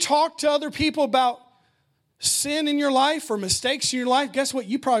 if you talk to other people about sin in your life or mistakes in your life, guess what?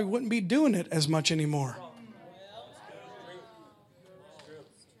 You probably wouldn't be doing it as much anymore.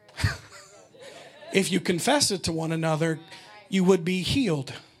 If you confess it to one another, you would be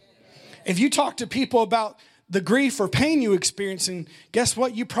healed. If you talk to people about the grief or pain you experiencing, guess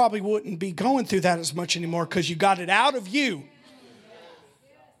what? You probably wouldn't be going through that as much anymore because you got it out of you.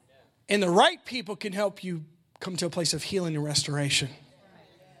 And the right people can help you come to a place of healing and restoration.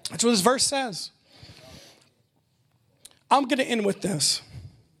 That's what this verse says. I'm going to end with this.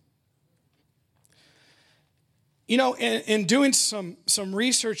 You know, in doing some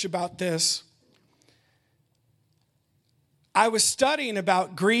research about this, I was studying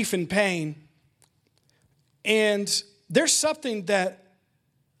about grief and pain, and there's something that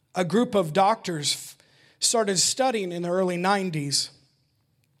a group of doctors started studying in the early 90s.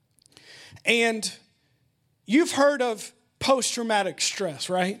 And you've heard of post-traumatic stress,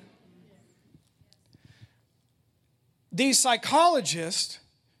 right? These psychologists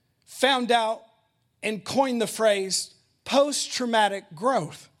found out and coined the phrase post-traumatic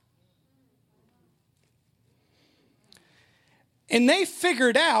growth. And they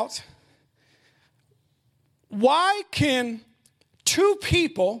figured out, why can two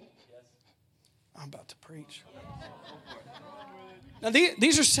people, I'm about to preach. Now,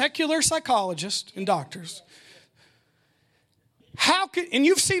 these are secular psychologists and doctors. How can, and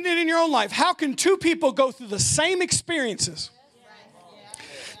you've seen it in your own life, how can two people go through the same experiences,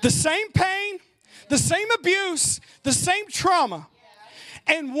 the same pain, the same abuse, the same trauma,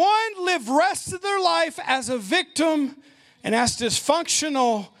 and one live rest of their life as a victim and as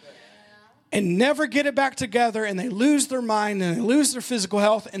dysfunctional and never get it back together, and they lose their mind and they lose their physical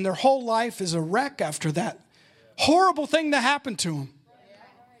health, and their whole life is a wreck after that horrible thing that happened to them.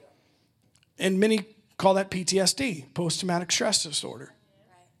 And many call that PTSD, post-traumatic stress disorder.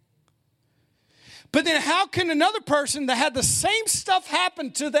 But then how can another person that had the same stuff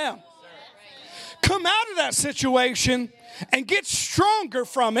happen to them come out of that situation and get stronger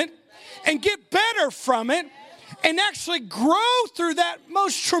from it and get better from it and actually grow through that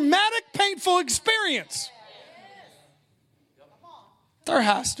most traumatic, painful experience? There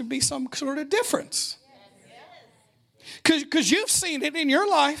has to be some sort of difference. Because you've seen it in your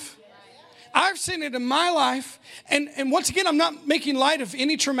life. I've seen it in my life. And once again, I'm not making light of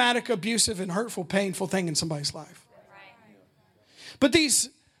any traumatic, abusive, and hurtful, painful thing in somebody's life. But these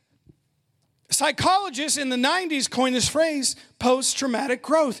psychologists in the 90s coined this phrase, post-traumatic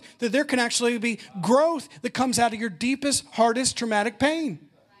growth, that there can actually be growth that comes out of your deepest, hardest traumatic pain.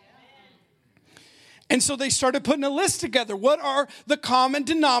 And so they started putting a list together. What are the common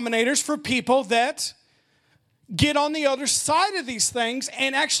denominators for people that get on the other side of these things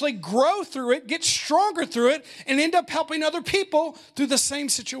and actually grow through it, get stronger through it, and end up helping other people through the same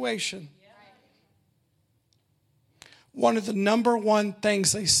situation. One of the number one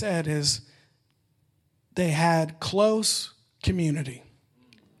things they said is they had close community.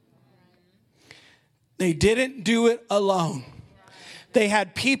 They didn't do it alone. They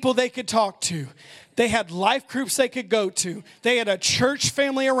had people they could talk to. They had life groups they could go to. They had a church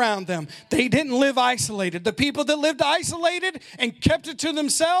family around them. They didn't live isolated. The people that lived isolated and kept it to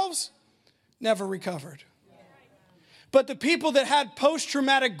themselves never recovered. But the people that had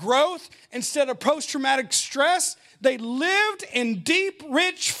post-traumatic growth instead of post-traumatic stress, they lived in deep,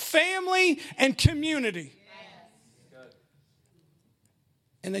 rich family and community.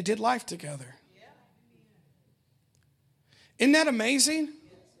 And they did life together. Isn't that amazing?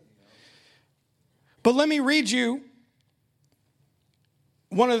 But let me read you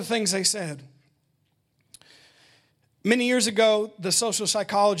one of the things they said. Many years ago, the social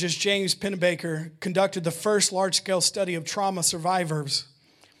psychologist James Pennebaker conducted the first large-scale study of trauma survivors.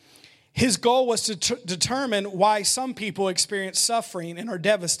 His goal was to determine why some people experience suffering and are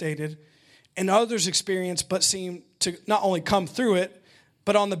devastated, and others experience but seem to not only come through it,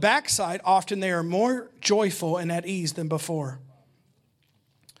 but on the backside, often they are more joyful and at ease than before.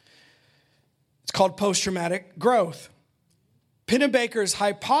 It's called post-traumatic growth. Pennebaker's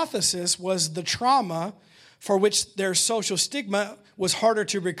hypothesis was the trauma for which their social stigma was harder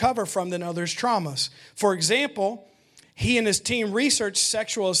to recover from than others' traumas. For example, he and his team researched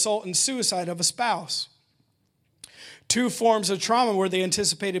sexual assault and suicide of a spouse, two forms of trauma where they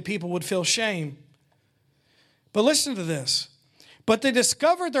anticipated people would feel shame. But listen to this. But they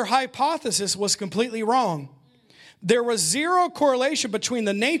discovered their hypothesis was completely wrong. There was zero correlation between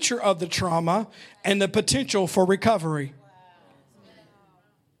the nature of the trauma and the potential for recovery.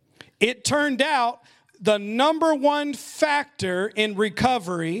 It turned out the number one factor in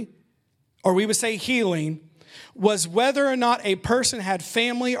recovery, or we would say healing, was whether or not a person had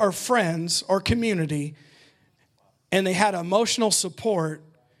family or friends or community, and they had emotional support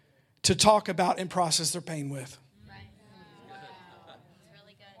to talk about and process their pain with.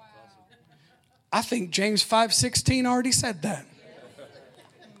 I think James 5:16 already said that.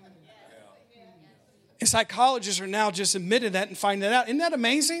 And psychologists are now just admitting that and finding that out. Isn't that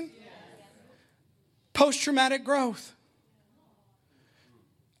amazing? Post-traumatic growth.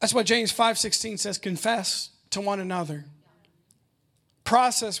 That's why James 5:16 says, confess to one another.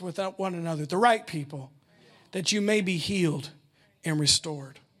 Process with one another, the right people, that you may be healed and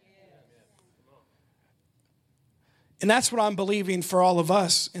restored. And that's what I'm believing for all of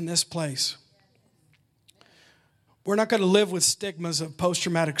us in this place. We're not going to live with stigmas of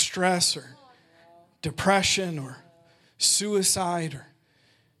post-traumatic stress or depression or suicide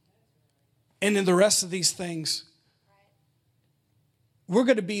and in the rest of these things. We're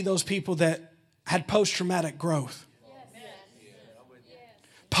going to be those people that had post-traumatic growth.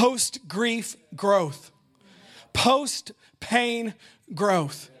 Post-grief growth. Post-pain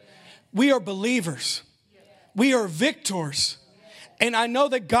growth. We are believers. We are victors. And I know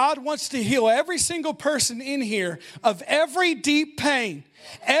that God wants to heal every single person in here of every deep pain,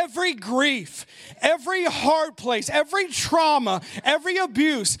 every grief, every hard place, every trauma, every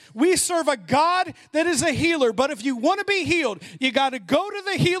abuse. We serve a God that is a healer. But if you want to be healed, you got to go to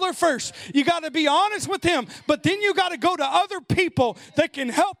the healer first. You got to be honest with him. But then you got to go to other people that can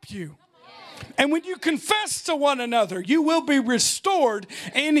help you. And when you confess to one another, you will be restored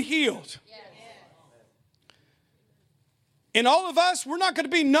and healed. And all of us, we're not going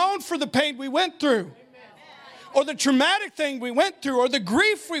to be known for the pain we went through or the traumatic thing we went through or the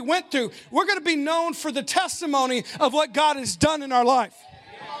grief we went through. We're going to be known for the testimony of what God has done in our life.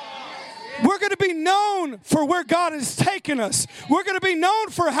 We're going to be known for where God has taken us. We're going to be known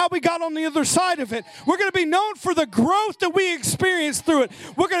for how we got on the other side of it. We're going to be known for the growth that we experienced through it.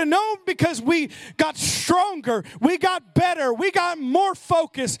 We're going to know because we got stronger, we got better, we got more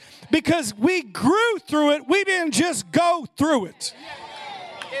focused because we grew through it. We didn't just go through it.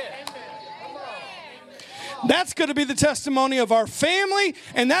 That's going to be the testimony of our family,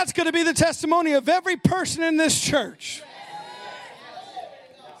 and that's going to be the testimony of every person in this church.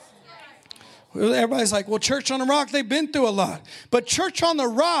 Everybody's like, well, Church on the Rock, they've been through a lot. But Church on the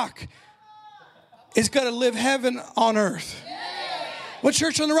Rock is going to live heaven on earth. Well,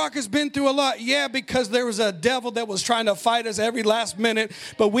 Church on the Rock has been through a lot. Yeah, because there was a devil that was trying to fight us every last minute,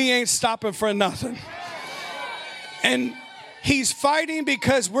 but we ain't stopping for nothing. And he's fighting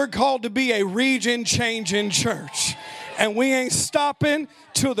because we're called to be a region-changing church. And we ain't stopping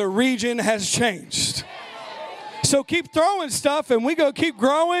till the region has changed. So keep throwing stuff, and we go keep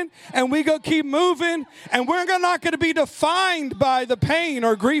growing, and we go keep moving, and we're not going to be defined by the pain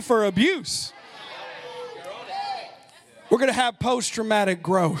or grief or abuse. We're going to have post-traumatic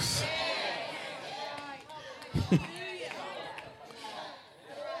growth.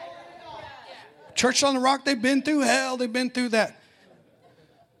 Church on the Rock, they've been through hell, they've been through that.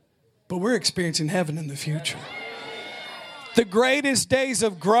 But we're experiencing heaven in the future. The greatest days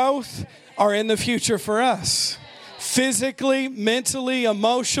of growth are in the future for us. Physically, mentally,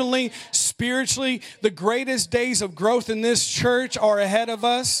 emotionally, spiritually, the greatest days of growth in this church are ahead of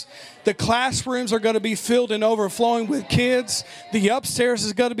us. The classrooms are going to be filled and overflowing with kids. The upstairs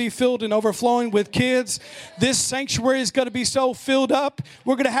is going to be filled and overflowing with kids. This sanctuary is going to be so filled up,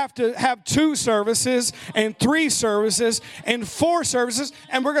 we're going to have 2 services and 3 services and 4 services,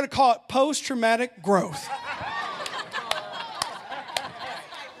 and we're going to call it post-traumatic growth.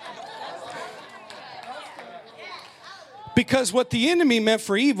 Because what the enemy meant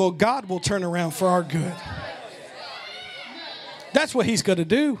for evil, God will turn around for our good. That's what he's going to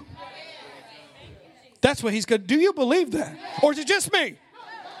do. That's what he's going to do. Do you believe that? Or is it just me?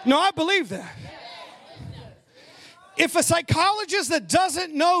 No, I believe that. If a psychologist that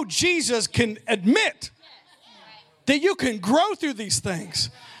doesn't know Jesus can admit that you can grow through these things,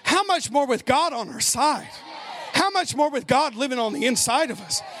 how much more with God on our side? How much more with God living on the inside of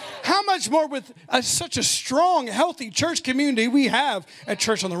us? How much more with such a strong, healthy church community we have at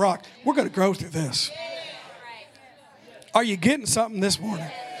Church on the Rock? We're going to grow through this. Are you getting something this morning?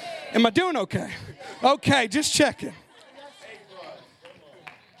 Am I doing okay? Okay, just checking.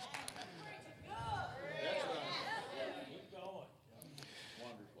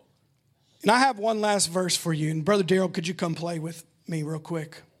 And I have one last verse for you. And Brother Daryl, could you come play with me real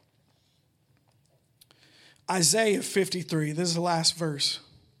quick? Isaiah 53. This is the last verse.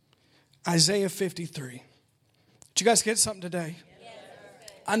 Isaiah 53. Did you guys get something today?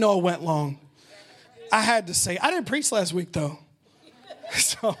 I know it went long. I had to say, I didn't preach last week though.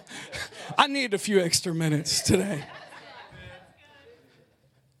 So I needed a few extra minutes today.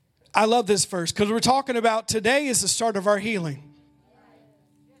 I love this verse because we're talking about today is the start of our healing.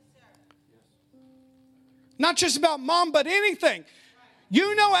 Not just about mom, but anything.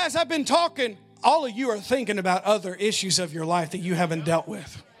 You know, as I've been talking, all of you are thinking about other issues of your life that you haven't dealt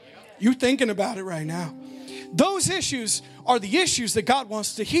with. You're thinking about it right now. Those issues are the issues that God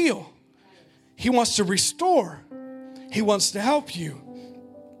wants to heal. He wants to restore. He wants to help you.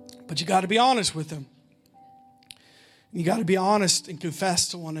 But you got to be honest with him. You got to be honest and confess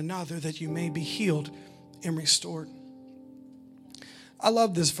to one another that you may be healed and restored. I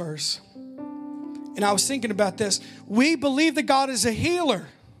love this verse. And I was thinking about this. We believe that God is a healer.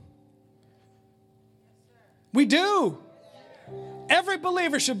 We do. Every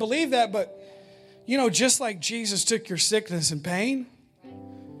believer should believe that, but you know, just like Jesus took your sickness and pain,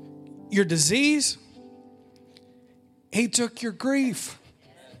 your disease, he took your grief.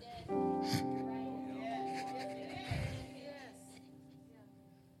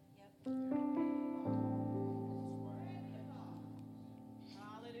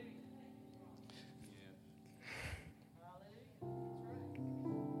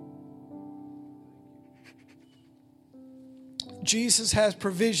 Jesus has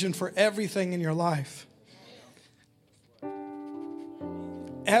provision for everything in your life.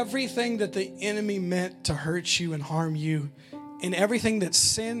 Everything that the enemy meant to hurt you and harm you, and everything that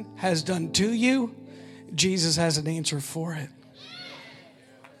sin has done to you, Jesus has an answer for it.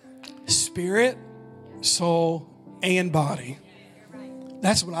 Spirit, soul, and body.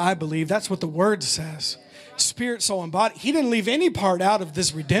 That's what I believe. That's what the word says. Spirit, soul, and body. He didn't leave any part out of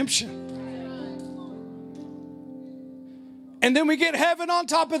this redemption. And then we get heaven on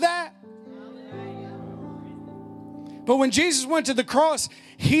top of that. But when Jesus went to the cross,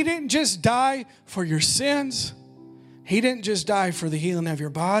 he didn't just die for your sins. He didn't just die for the healing of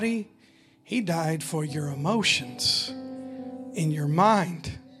your body. He died for your emotions, in your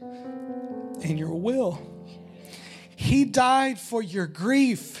mind, in your will. He died for your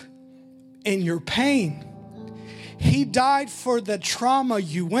grief and your pain. He died for the trauma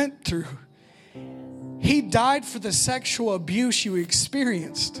you went through. He died for the sexual abuse you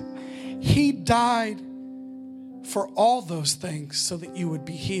experienced. He died for all those things so that you would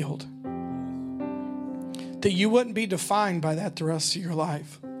be healed. That you wouldn't be defined by that the rest of your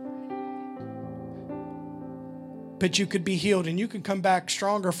life. But you could be healed and you can come back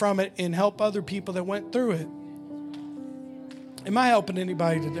stronger from it and help other people that went through it. Am I helping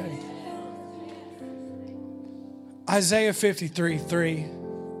anybody today? Isaiah 53:3.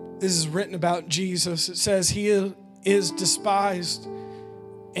 This is written about Jesus. It says he is despised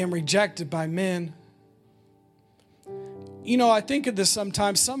and rejected by men, You know, I think of this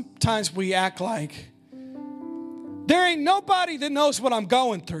sometimes. Sometimes we act like there ain't nobody that knows what I'm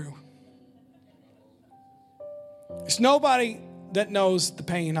going through. There's nobody that knows the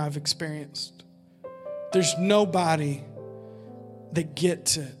pain I've experienced. There's nobody that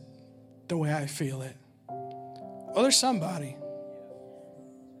gets it the way I feel it. Well, there's somebody.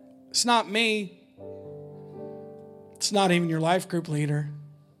 It's not me. It's not even your life group leader.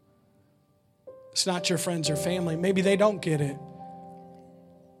 It's not your friends or family. Maybe they don't get it.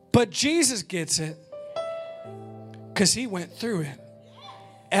 But Jesus gets it because he went through it.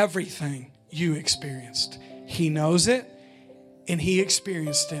 Everything you experienced. He knows it and he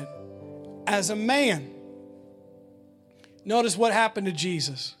experienced it as a man. Notice what happened to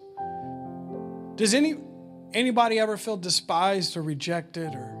Jesus. Does anybody ever feel despised or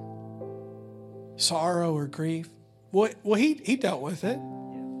rejected or sorrow or grief? Well, he dealt with it.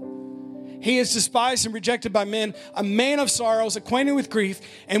 He is despised and rejected by men, a man of sorrows, acquainted with grief,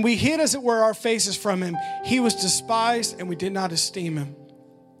 and we hid, as it were, our faces from him. He was despised, and we did not esteem him.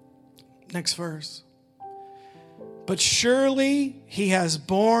 Next verse. But surely he has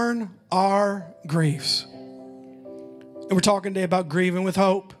borne our griefs. And we're talking today about grieving with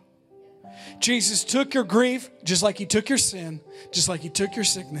hope. Jesus took your grief just like he took your sin, just like he took your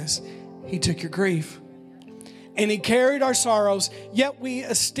sickness. He took your grief. And he carried our sorrows, yet we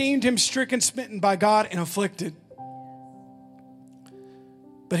esteemed him stricken, smitten by God, and afflicted.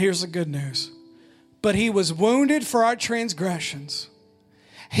 But here's the good news. But he was wounded for our transgressions.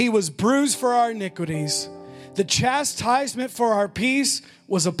 He was bruised for our iniquities. The chastisement for our peace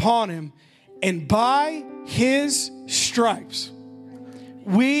was upon him. And by his stripes,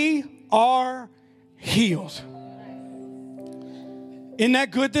 we are healed. Isn't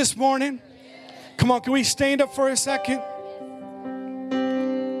that good this morning? Come on, can we stand up for a second?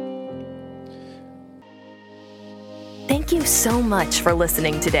 Thank you so much for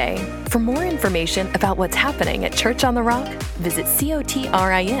listening today. For more information about what's happening at Church on the Rock, visit cotrin.org.